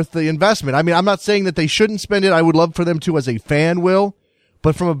really worth the investment? I mean, I'm not saying that they shouldn't spend it. I would love for them to as a fan, Will,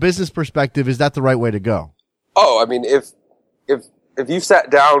 but from a business perspective, is that the right way to go? Oh, I mean, if you sat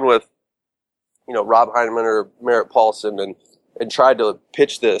down with, Rob Heinemann or Merritt Paulson and tried to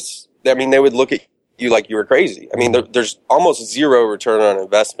pitch this, I mean, they would look at you like you were crazy. I mean, there's almost zero return on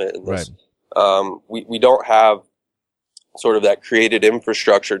investment in this. Right. We don't have sort of that created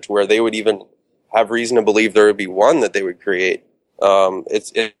infrastructure to where they would even have reason to believe there would be one that they would create.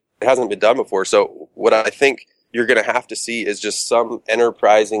 It hasn't been done before. So what I think you're going to have to see is just some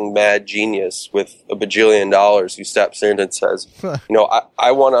enterprising mad genius with $1 bajillion who steps in and says,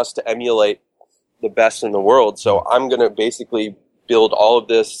 I want us to emulate the best in the world. So I'm going to basically build all of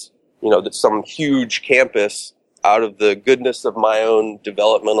this, some huge campus out of the goodness of my own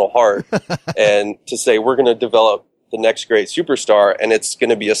developmental heart and to say, we're going to develop the next great superstar, and it's going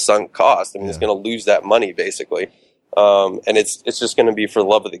to be a sunk cost. I mean, it's going to lose that money basically. And it's just going to be for the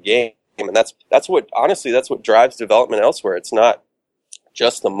love of the game. And that's what drives development elsewhere. It's not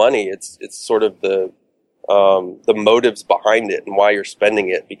just the money. It's sort of the motives behind it and why you're spending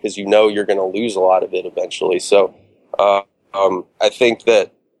it, because you're going to lose a lot of it eventually. So, I think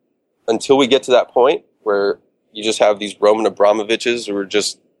that until we get to that point where you just have these Roman Abramoviches who are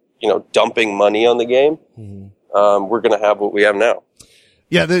just, dumping money on the game, we're going to have what we have now.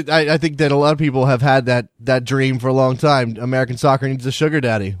 Yeah, I think that a lot of people have had that dream for a long time. American soccer needs a sugar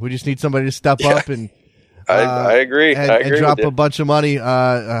daddy. We just need somebody to step up and I agree. And drop a bunch of money.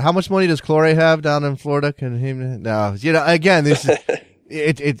 How much money does Clore have down in Florida? Again, this is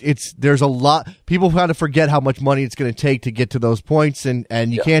it's there's a lot. People kind of forget how much money it's going to take to get to those points, and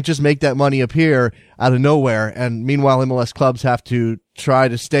you can't just make that money appear out of nowhere. And meanwhile, MLS clubs have to try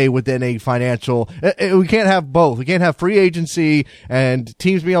to stay within a financial. We can't have both. We can't have free agency and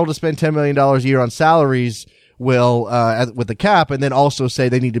teams being able to spend $10 million a year on salaries. With the cap, and then also say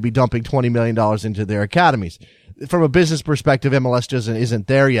they need to be dumping $20 million into their academies. From a business perspective, MLS isn't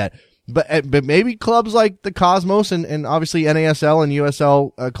there yet. But maybe clubs like the Cosmos and obviously NASL and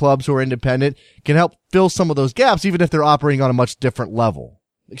USL clubs who are independent can help fill some of those gaps, even if they're operating on a much different level,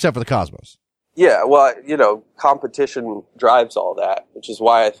 except for the Cosmos. Yeah, well, competition drives all that, which is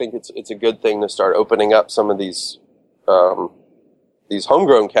why I think it's a good thing to start opening up some of these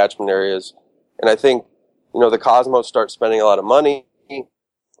homegrown catchment areas. And I think the Cosmos start spending a lot of money,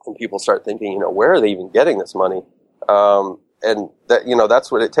 and people start thinking, where are they even getting this money? And that,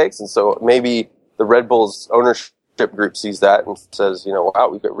 that's what it takes. And so maybe the Red Bulls ownership group sees that and says, wow,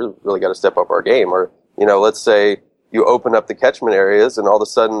 we've really got to step up our game. Or, let's say you open up the catchment areas and all of a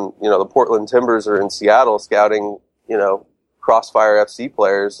sudden, the Portland Timbers are in Seattle scouting, Crossfire FC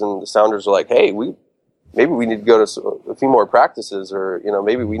players, and the Sounders are like, hey, maybe we need to go to a few more practices, or,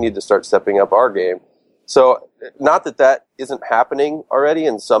 maybe we need to start stepping up our game. So not that isn't happening already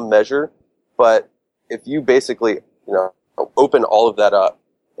in some measure, but if you basically, open all of that up,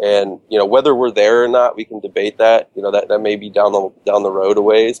 and, whether we're there or not, we can debate that, that may be down the road a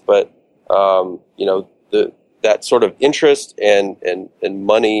ways, but, that sort of interest and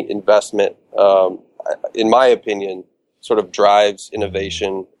money investment, in my opinion, sort of drives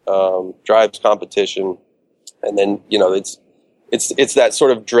innovation, drives competition. And then, it's that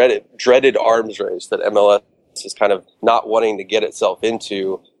sort of dreaded arms race that MLS is kind of not wanting to get itself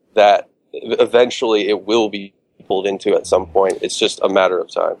into, that eventually it will be pulled into at some point. It's just a matter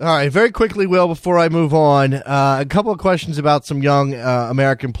of time. All right, very quickly, Will, before I move on, a couple of questions about some young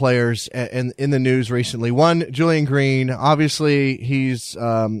American players in the news recently. One, Julian Green. Obviously, he's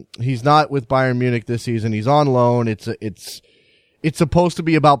not with Bayern Munich this season. He's on loan. It's supposed to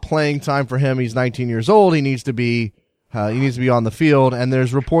be about playing time for him. He's 19 years old. He needs to be on the field. And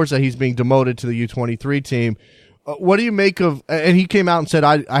there's reports that he's being demoted to the U23 team. What do you make of, and he came out and said,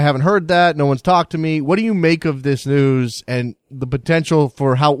 I haven't heard that. No one's talked to me. What do you make of this news and the potential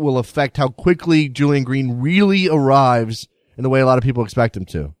for how it will affect how quickly Julian Green really arrives in the way a lot of people expect him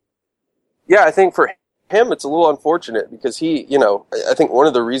to? Yeah, I think for him, it's a little unfortunate because I think one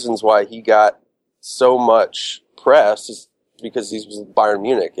of the reasons why he got so much press is because he was with Bayern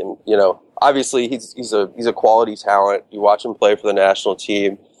Munich. And, obviously he's a quality talent. You watch him play for the national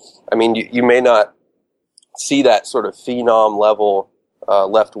team. I mean, you may not see that sort of phenom level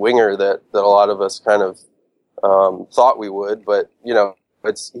left winger that a lot of us kind of thought we would, but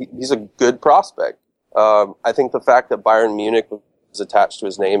he's a good prospect. I think the fact that Bayern Munich was attached to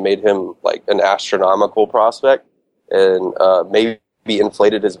his name made him like an astronomical prospect and maybe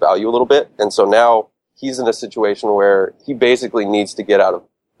inflated his value a little bit. And so now he's in a situation where he basically needs to get out of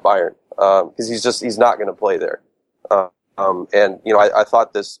Bayern because he's not going to play there. I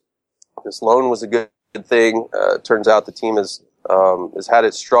thought this loan was a good thing. Turns out the team has had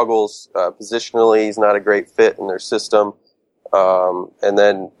its struggles positionally. He's not a great fit in their system. And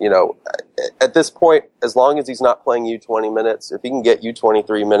then, at this point, as long as he's not playing U20 minutes, if he can get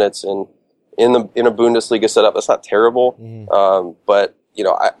U23 minutes in a Bundesliga setup, that's not terrible. But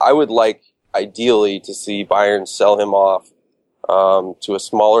I would like ideally to see Bayern sell him off to a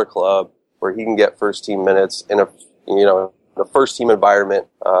smaller club where he can get first team minutes in a first team environment,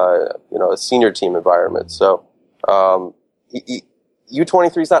 a senior team environment. So,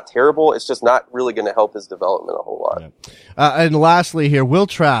 U23 is not terrible. It's just not really going to help his development a whole lot. Yeah. And lastly here, Will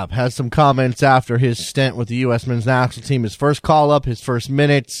Trapp has some comments after his stint with the U.S. men's national team, his first call-up, his first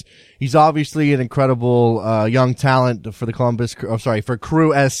minutes. He's obviously an incredible young talent for the for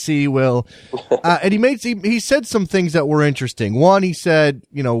Crew SC, Will. And he said some things that were interesting. One, he said,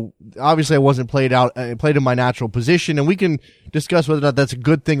 obviously I wasn't played in my natural position, and we can discuss whether or not that's a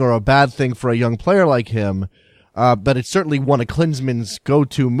good thing or a bad thing for a young player like him. But it's certainly one of Klinsmann's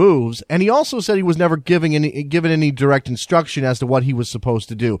go-to moves. And he also said he was never given any direct instruction as to what he was supposed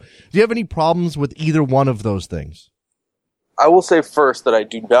to do. Do you have any problems with either one of those things? I will say first that I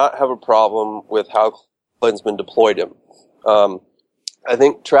do not have a problem with how Klinsmann deployed him. I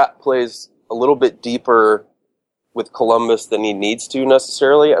think Trapp plays a little bit deeper with Columbus than he needs to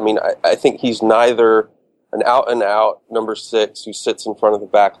necessarily. I mean, I think he's neither an out-and-out number 6 who sits in front of the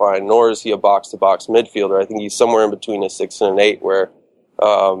back line, nor is he a box-to-box midfielder. I think he's somewhere in between a 6 and an 8 where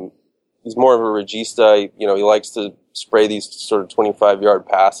he's more of a regista. He likes to spray these sort of 25-yard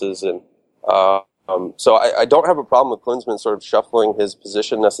passes. And so I don't have a problem with Klinsmann sort of shuffling his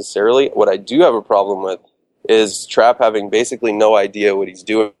position necessarily. What I do have a problem with is Trapp having basically no idea what he's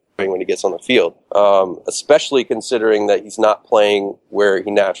doing when he gets on the field, especially considering that he's not playing where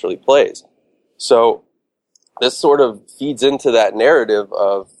he naturally plays. So this sort of feeds into that narrative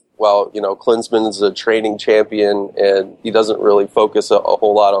of, Klinsmann's a training champion and he doesn't really focus a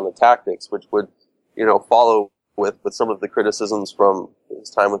whole lot on the tactics, which would, follow with some of the criticisms from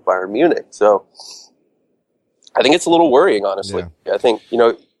his time with Bayern Munich. So I think it's a little worrying, honestly. Yeah. I think,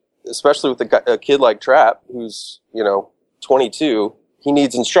 especially with a kid like Trapp, who's, 22, he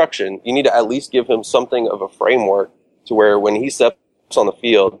needs instruction. You need to at least give him something of a framework to where when he steps on the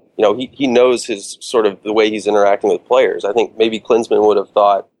field, he knows his sort of the way he's interacting with players. I think maybe Klinsmann would have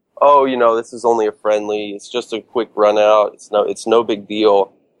thought, this is only a friendly. It's just a quick run out. It's no big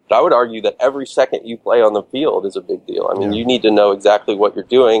deal. But I would argue that every second you play on the field is a big deal. I mean, you need to know exactly what you're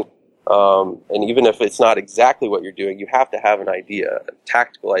doing. And even if it's not exactly what you're doing, you have to have a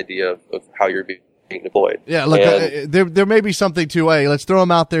tactical idea of how you're being deployed. Yeah, look, there may be something to let's throw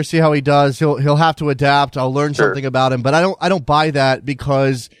him out there, see how he does. He'll have to adapt. I'll learn something about him, but I don't buy that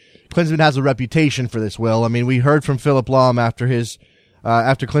because Klinsmann has a reputation for this. Will, I mean, we heard from Philipp Lahm after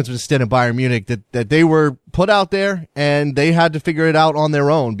Klinsmann's stint at Bayern Munich that they were put out there and they had to figure it out on their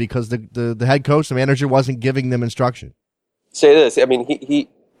own because the head coach, the manager, wasn't giving them instruction. Say this, I mean, he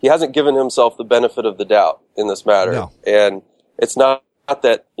hasn't given himself the benefit of the doubt in this matter, no. And it's not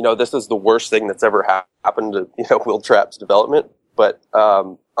that this is the worst thing that's ever happened to Will Trapp's development, but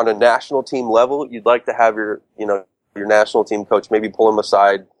on a national team level, you'd like to have your national team coach maybe pull him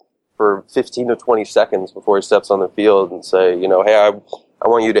aside for 15 to 20 seconds before he steps on the field and say, hey, I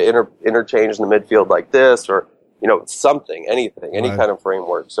want you to interchange in the midfield like this, or something, anything, any kind of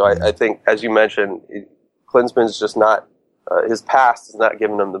framework. So I think, as you mentioned, Klinsman's just not, his past is not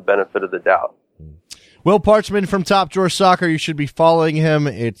giving him the benefit of the doubt. Will Parchman from Top Drawer Soccer. You should be following him.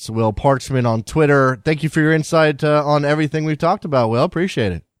 It's Will Parchman on Twitter. Thank you for your insight on everything we've talked about, Will.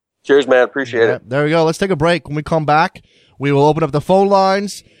 Appreciate it. Cheers, man. Appreciate it. There we go. Let's take a break. When we come back, we will open up the phone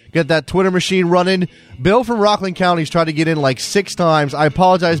lines, get that Twitter machine running. Bill from Rockland County's tried to get in like 6 times. I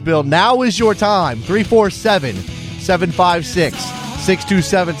apologize, Bill. Now is your time.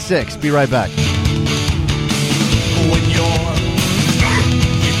 347-756-6276. Be right back.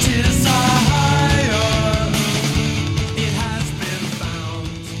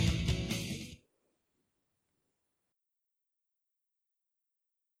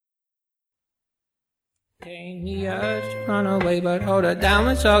 Ain't the urge to run away, but hold her down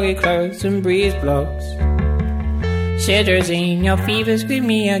with soggy clothes and breeze blocks. Shivers in your fevers, greet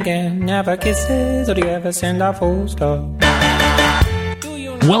me again. Never kisses, or do you ever send a full stop?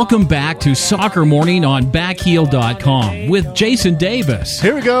 Welcome back to Soccer Morning on Backheel.com with Jason Davis.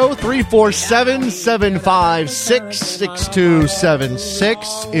 Here we go.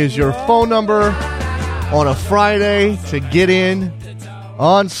 347-756-6276 is your phone number on a Friday to get in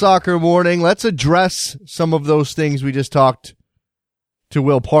on Soccer Morning. Let's address some of those things we just talked to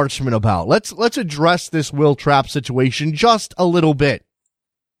Will Parchman about. Let's address this Will Trapp situation just a little bit.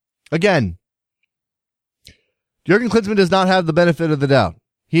 Again, Jurgen Klinsmann does not have the benefit of the doubt.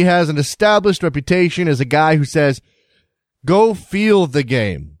 He has an established reputation as a guy who says, go feel the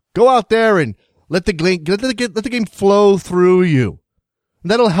game. Go out there and let the game flow through you.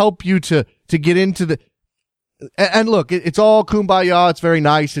 That'll help you to get into the... And look, it's all kumbaya. It's very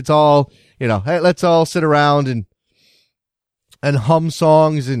nice. It's all, hey, let's all sit around and hum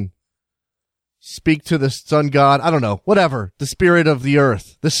songs and speak to the sun god. I don't know, whatever. The spirit of the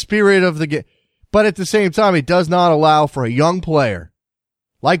earth, the spirit of the game. But at the same time, it does not allow for a young player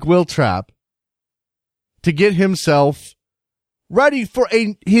like Will Trapp to get himself ready for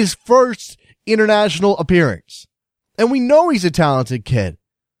his first international appearance. And we know he's a talented kid.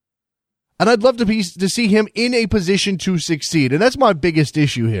 And I'd love to see him in a position to succeed. And that's my biggest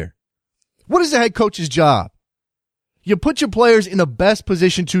issue here. What is the head coach's job? You put your players in the best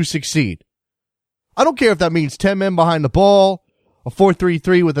position to succeed. I don't care if that means 10 men behind the ball, a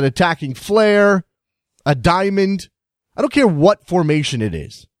 4-3-3 with an attacking flair, a diamond. I don't care what formation it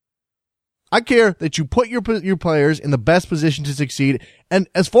is. I care that you put your players in the best position to succeed. And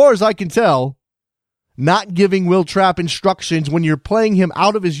as far as I can tell, not giving Will Trapp instructions when you're playing him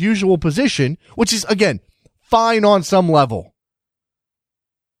out of his usual position, which is, again, fine on some level.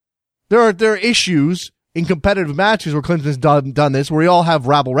 There are issues in competitive matches where Clinton's done this, where we all have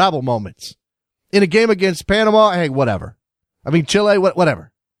rabble moments. In a game against Panama, hey, whatever. I mean, Chile,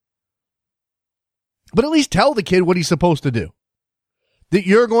 whatever. But at least tell the kid what he's supposed to do. That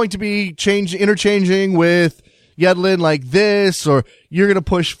you're going to be interchanging with Yedlin like this, or you're going to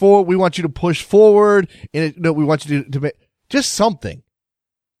push forward. We want you to push forward, and we want you to make just something.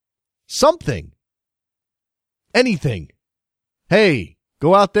 Anything. Hey,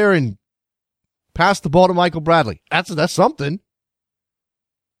 go out there and pass the ball to Michael Bradley. That's something.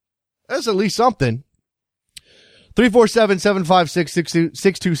 That's at least something.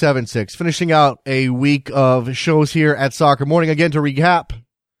 347-756-6276. Finishing out a week of shows here at Soccer Morning. Again, to recap,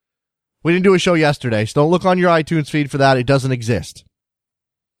 we didn't do a show yesterday, so don't look on your iTunes feed for that. It doesn't exist.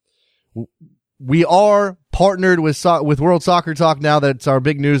 We are partnered with World Soccer Talk now. That's our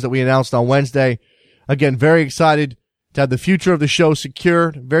big news that we announced on Wednesday. Again, very excited to have the future of the show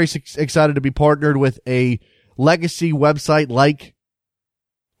secured. Very excited to be partnered with a legacy website like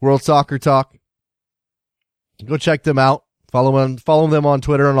World Soccer Talk. Go check them out. Follow them on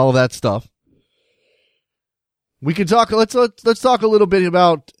Twitter and all of that stuff. We can talk. Let's talk a little bit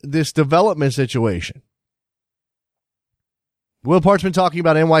about this development situation. Will Parchman talking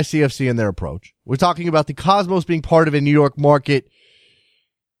about NYCFC and their approach. We're talking about the Cosmos being part of a New York market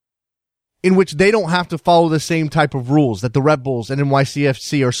in which they don't have to follow the same type of rules that the Red Bulls and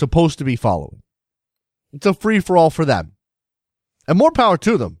NYCFC are supposed to be following. It's a free-for-all for them. And more power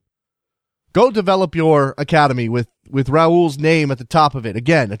to them. Go develop your academy with Raul's name at the top of it.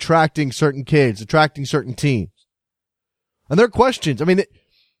 Again, attracting certain kids, attracting certain teams. And there are questions. I mean,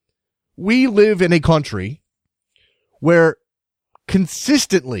 we live in a country where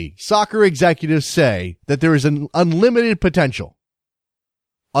consistently soccer executives say that there is an unlimited potential.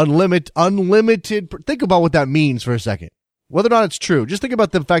 Unlimited. Think about what that means for a second. Whether or not it's true. Just think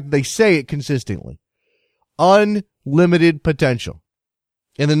about the fact that they say it consistently. Unlimited potential.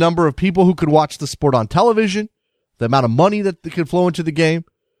 In the number of people who could watch the sport on television, the amount of money that could flow into the game,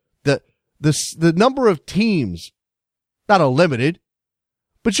 the number of teams, not unlimited,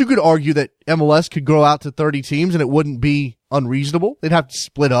 But you could argue that MLS could grow out to 30 teams and it wouldn't be unreasonable. They'd have to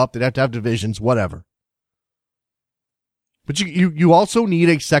split up. They'd have to have divisions, whatever. But you also need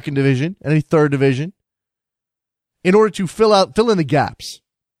a second division and a third division in order to fill in the gaps.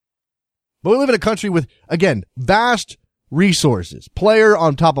 But we live in a country with, again, vast resources, player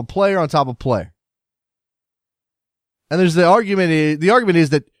on top of player on top of player. And there's the argument is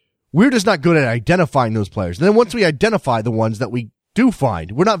that we're just not good at identifying those players. And then once we identify the ones that we do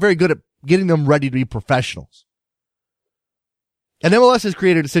find, we're not very good at getting them ready to be professionals. And MLS has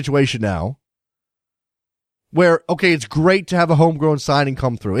created a situation now where, okay, it's great to have a homegrown signing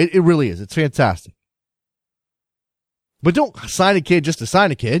come through. It really is. It's fantastic. But don't sign a kid just to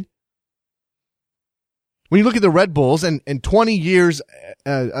sign a kid. When you look at the Red Bulls and 20 years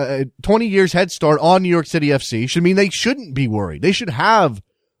head start on New York City FC should mean they shouldn't be worried. They should have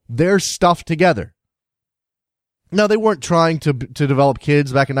their stuff together. Now, they weren't trying to develop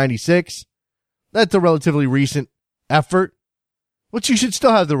kids back in 96. That's a relatively recent effort. But you should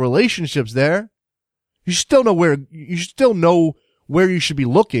still have the relationships there. You should still know where you should be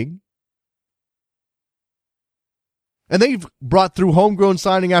looking. And they've brought through homegrown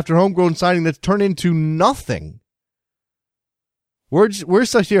signing after homegrown signing that's turned into nothing. Where's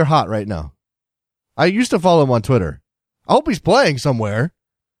Sasir hot right now? I used to follow him on Twitter. I hope he's playing somewhere,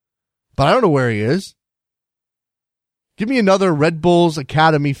 but I don't know where he is. Give me another Red Bulls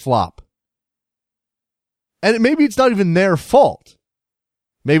Academy flop. And maybe it's not even their fault.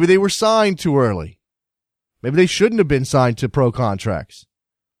 Maybe they were signed too early. Maybe they shouldn't have been signed to pro contracts.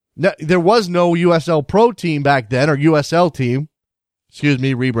 No, there was no USL Pro team back then, or USL team,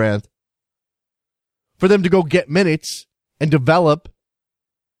 rebrand, for them to go get minutes and develop.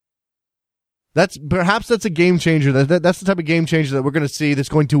 Perhaps that's a game changer. That's the type of game changer that we're going to see that's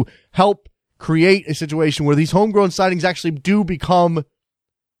going to help create a situation where these homegrown signings actually do become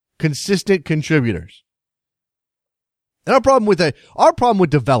consistent contributors. And our problem with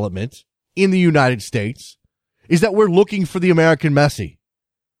development in the United States is that we're looking for the American Messi.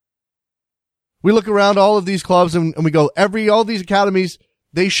 We look around all of these clubs and we go, all these academies,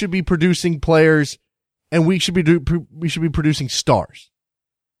 they should be producing players, and we should be producing stars.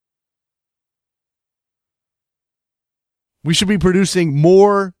 We should be producing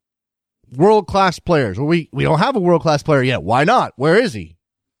more world-class players. Well, we don't have a world-class player yet. Why not? Where is he?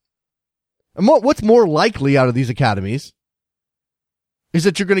 And what's more likely out of these academies is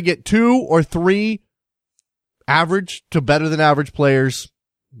that you're going to get 2 or 3 average to better than average players,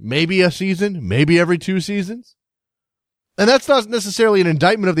 maybe a season, maybe every 2 seasons. And that's not necessarily an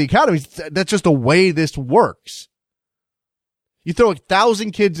indictment of the academies. That's just the way this works. You throw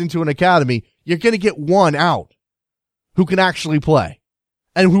 1,000 kids into an academy, you're going to get 1 out who can actually play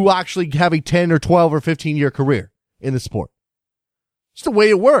and who actually have a 10 or 12 or 15 year career in the sport. It's the way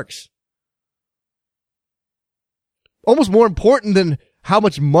it works. Almost more important than how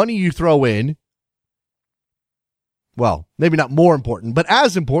much money you throw in. Well, maybe not more important, but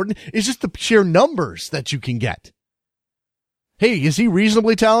as important is just the sheer numbers that you can get. Hey, is he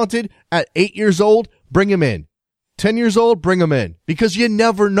reasonably talented? At 8 years old, bring him in. 10 years old, bring him in. Because you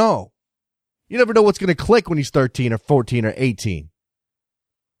never know. You never know what's going to click when he's 13 or 14 or 18.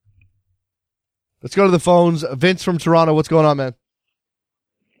 Let's go to the phones. Vince from Toronto, what's going on, man?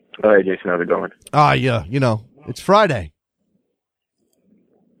 Hey, Jason, how's it going? Yeah, it's Friday.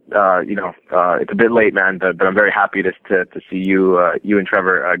 It's a bit late, man, but I'm very happy to see you and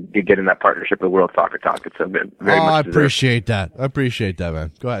Trevor get in that partnership with World Soccer Talk. It's a bit very much. I appreciate that.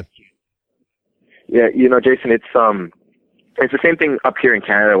 Man. Go ahead. Yeah, Jason, it's the same thing up here in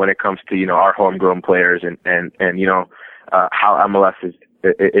Canada when it comes to our homegrown players and how MLS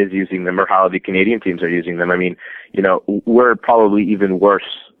is using them or how the Canadian teams are using them. I mean, we're probably even worse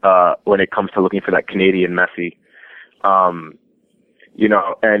when it comes to looking for that Canadian Messi.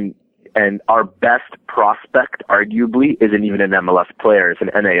 And our best prospect, arguably, isn't even an MLS player. It's an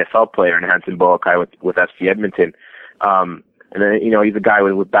NASL player in Hanson Boakai with FC Edmonton. And then, he's a guy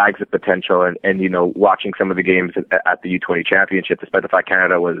with bags of potential and watching some of the games at the U20 championship, despite the fact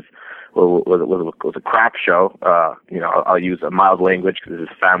Canada was a crap show. I'll use a mild language because this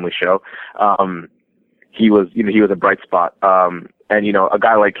is a family show. He was a bright spot. And a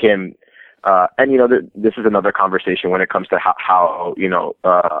guy like him, this is another conversation when it comes to how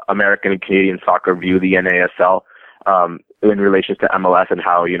American and Canadian soccer view the NASL, in relation to MLS and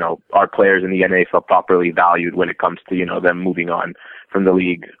how, our players in the NASL properly valued when it comes to, them moving on from the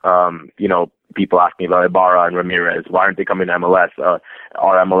league. People asking about Ibarra and Ramirez. Why aren't they coming to MLS?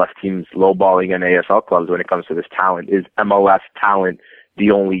 Are MLS teams lowballing NASL clubs when it comes to this talent? Is MLS talent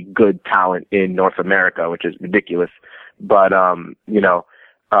the only good talent in North America, which is ridiculous? But,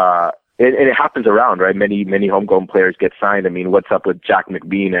 and it happens around, right? Many homegrown players get signed. I mean, what's up with Jack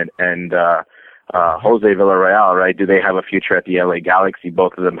McBean and Jose Villarreal, right? Do they have a future at the LA Galaxy?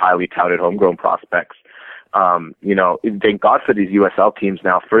 Both of them highly touted homegrown prospects. Thank God for these USL teams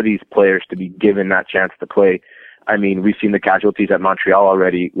now, for these players to be given that chance to play. I mean, we've seen the casualties at Montreal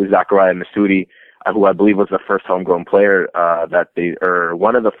already with Zachariah Masudi, who I believe was the first homegrown player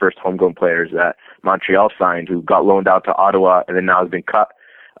one of the first homegrown players that Montreal signed, who got loaned out to Ottawa and then now has been cut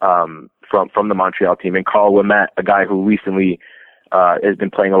from the Montreal team. And Carl Ouimet, a guy who recently has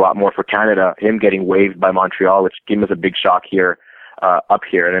been playing a lot more for Canada, him getting waived by Montreal, which came as a big shock here up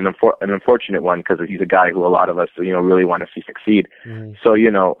here, and an unfortunate one because he's a guy who a lot of us really want to see succeed. Mm-hmm. So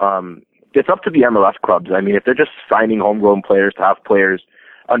it's up to the MLS clubs. I mean, if they're just signing homegrown players to have players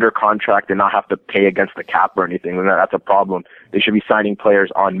under contract and not have to pay against the cap or anything, then that's a problem. They should be signing players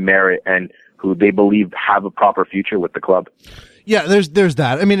on merit and who they believe have a proper future with the club. Yeah, there's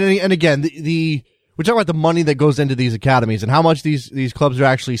that. I mean, and again, we're talking about the money that goes into these academies and how much these clubs are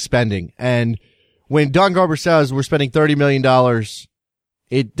actually spending. And when Don Garber says we're spending $30 million,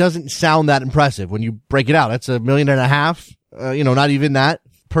 it doesn't sound that impressive when you break it out. That's $1.5 million, not even that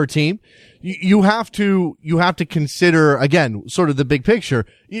per team. You have to consider, again, sort of the big picture.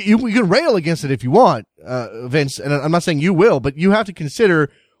 You can rail against it if you want, Vince, and I'm not saying you will, but you have to consider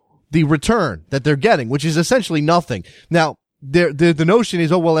the return that they're getting, which is essentially nothing. Now, the notion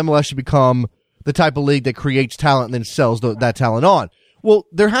is, MLS should become the type of league that creates talent and then sells that talent on. Well,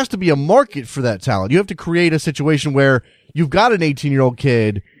 there has to be a market for that talent. You have to create a situation where you've got an 18-year-old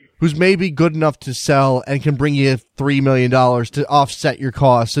kid who's maybe good enough to sell and can bring you $3 million to offset your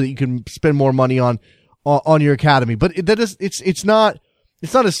costs so that you can spend more money on your academy. But it's not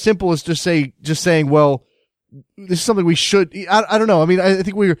as simple as just saying, well, this is something we should. I don't know. I mean, I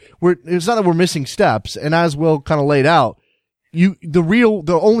think it's not that we're missing steps. And as Will kind of laid out,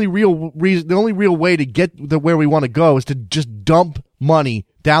 the only real way to get where we want to go is to just dump money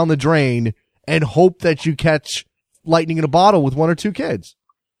down the drain and hope that you catch lightning in a bottle with one or two kids.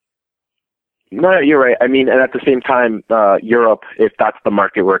 No, you're right. I mean, and at the same time, Europe, if that's the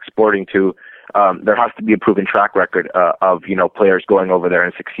market we're exporting to, there has to be a proven track record of players going over there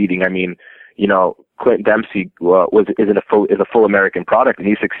and succeeding. I mean, Clint Dempsey is a full American product, and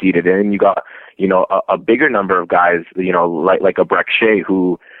he succeeded. And you got a bigger number of guys, like a Breck Shea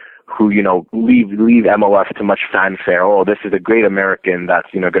who leave MLS to much fanfare. Oh, this is a great American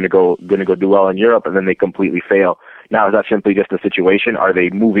that's going to go do well in Europe, and then they completely fail. Now, is that simply just a situation? Are they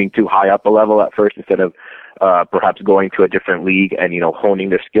moving too high up a level at first instead of perhaps going to a different league and honing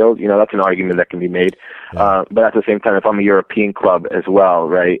their skills? That's an argument that can be made. Yeah. But at the same time, if I'm a European club as well,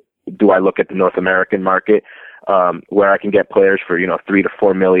 right? Do I look at the North American market where I can get players for $3 to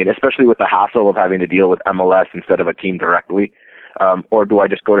 $4 million, especially with the hassle of having to deal with MLS instead of a team directly? Or do I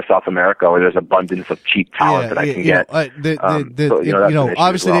just go to South America where there's abundance of cheap talent that I can get?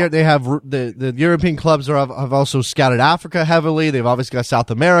 Obviously they have the European clubs have also scouted Africa heavily. They've obviously got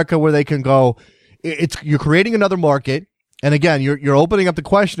South America where they can go. You're creating another market, and again, you're opening up the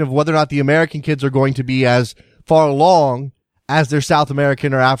question of whether or not the American kids are going to be as far along as their South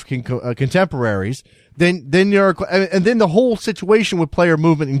American or African contemporaries. Then the whole situation with player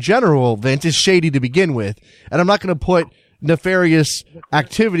movement in general, Vince, is shady to begin with, and I'm not going to put nefarious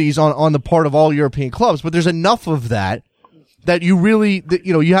activities on the part of all European clubs, but there's enough of that you really,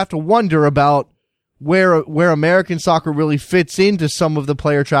 you have to wonder about where American soccer really fits into some of the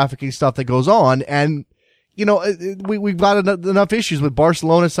player trafficking stuff that goes on. And, we've got enough issues with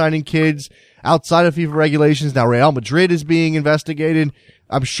Barcelona signing kids outside of FIFA regulations. Now Real Madrid is being investigated.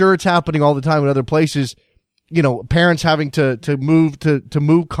 I'm sure it's happening all the time in other places. Parents having to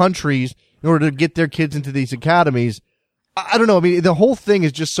move countries in order to get their kids into these academies. I don't know. I mean, the whole thing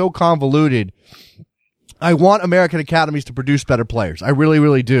is just so convoluted. I want American academies to produce better players. I really,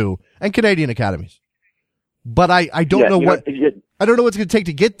 really do. And Canadian academies. But I don't know I don't know what's going to take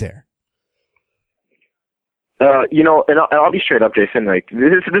to get there. And I'll be straight up, Jason, like,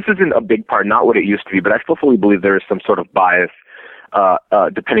 this isn't a big part, not what it used to be, but I still fully believe there is some sort of bias,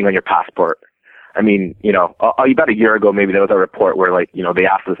 depending on your passport. I mean, about a year ago, maybe there was a report where, like, they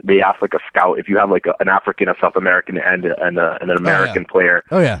asked like a scout if you have like an African, a South American, and an American player,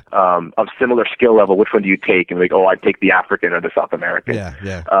 of similar skill level, which one do you take? And like, I'd take the African or the South American.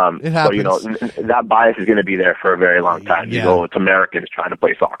 It happens. So that bias is going to be there for a very long time. It's Americans trying to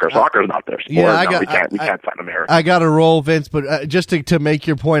play soccer. Soccer's not their sport. We can't sign Americans. I got to roll, Vince, but just to make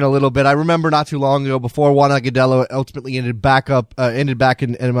your point a little bit, I remember not too long ago, before Juan Agudelo ultimately ended up back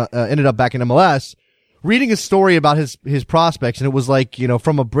in MLS. Reading a story about his prospects, and it was like,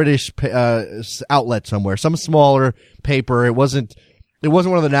 from a British outlet somewhere, some smaller paper. It wasn't It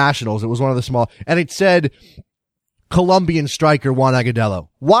wasn't one of the nationals. It was one of the small. And it said Colombian striker Juan Agudelo.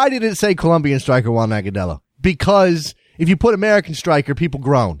 Why did it say Colombian striker Juan Agudelo? Because if you put American striker, people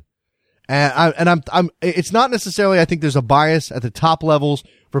groan. And it's not necessarily, I think there's a bias at the top levels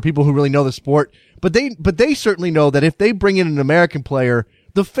for people who really know the sport, but they certainly know that if they bring in an American player,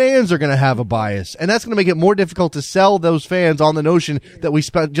 the fans are going to have a bias, and that's going to make it more difficult to sell those fans on the notion that we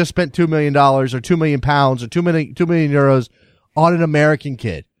just spent $2 million or £2 million or 2 million euros on an American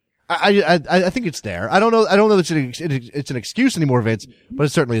kid. I think it's there. I don't know that it's an excuse anymore, Vince, but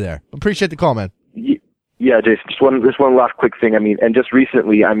it's certainly there. Appreciate the call, man. Yeah, Jason, just one last quick thing. I mean, and just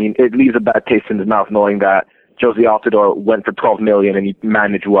recently, I mean, it leaves a bad taste in the mouth knowing that Josie Altidore went for $12 million and he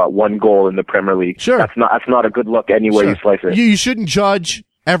managed one goal in the Premier League. Sure, that's not a good look any way you slice it. You shouldn't judge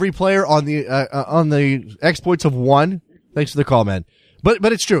every player on the exploits of one. Thanks for the call, man.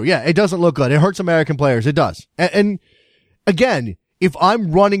 But it's true. Yeah, it doesn't look good. It hurts American players. It does. And again, if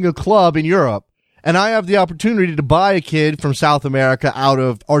I'm running a club in Europe and I have the opportunity to buy a kid from South America out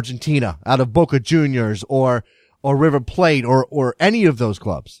of Argentina, out of Boca Juniors or River Plate or any of those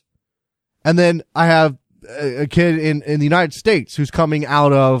clubs, and then I have a kid in the United States who's coming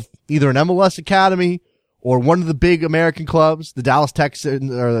out of either an MLS academy or one of the big American clubs, the Dallas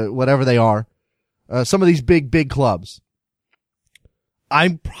Texans or whatever they are, some of these big clubs,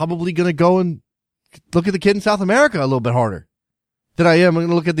 I'm probably going to go and look at the kid in South America a little bit harder than I am going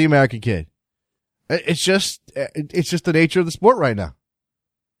to look at the American kid. It's just the nature of the sport right now.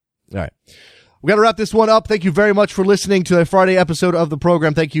 All right. We got to wrap this one up. Thank you very much for listening to a Friday episode of the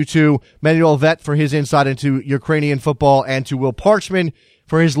program. Thank you to Manuel Veth for his insight into Ukrainian football and to Will Parchman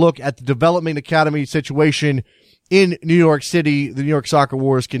for his look at the development academy situation in New York City. The New York soccer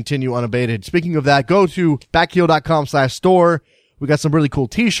wars continue unabated. Speaking of that, go to backheel.com/store. We got some really cool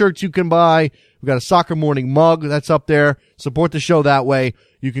t-shirts you can buy. We got a Soccer Morning mug that's up there. Support the show that way.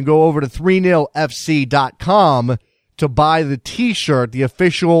 You can go over to 30fc.com to buy the t-shirt, the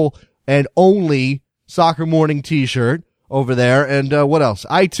official and only Soccer Morning t-shirt over there. And what else?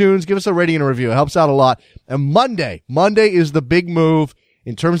 iTunes, give us a rating and a review. It helps out a lot. And Monday is the big move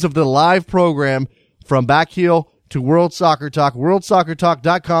in terms of the live program from Backheel to World Soccer Talk.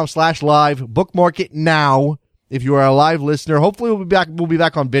 WorldSoccerTalk.com/live. Bookmark it now if you are a live listener. Hopefully we'll be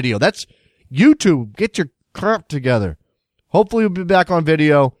back on video. That's YouTube. Get your crap together. Hopefully we'll be back on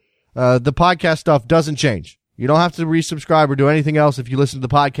video. The podcast stuff doesn't change. You don't have to resubscribe or do anything else if you listen to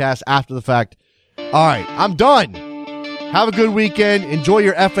the podcast after the fact. All right, I'm done. Have a good weekend. Enjoy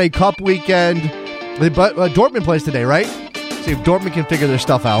your FA Cup weekend. But Dortmund plays today, right? See if Dortmund can figure their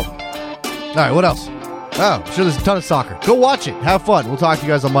stuff out. All right, what else? Oh, sure, there's a ton of soccer. Go watch it. Have fun. We'll talk to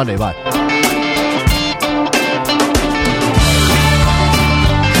you guys on Monday. Bye.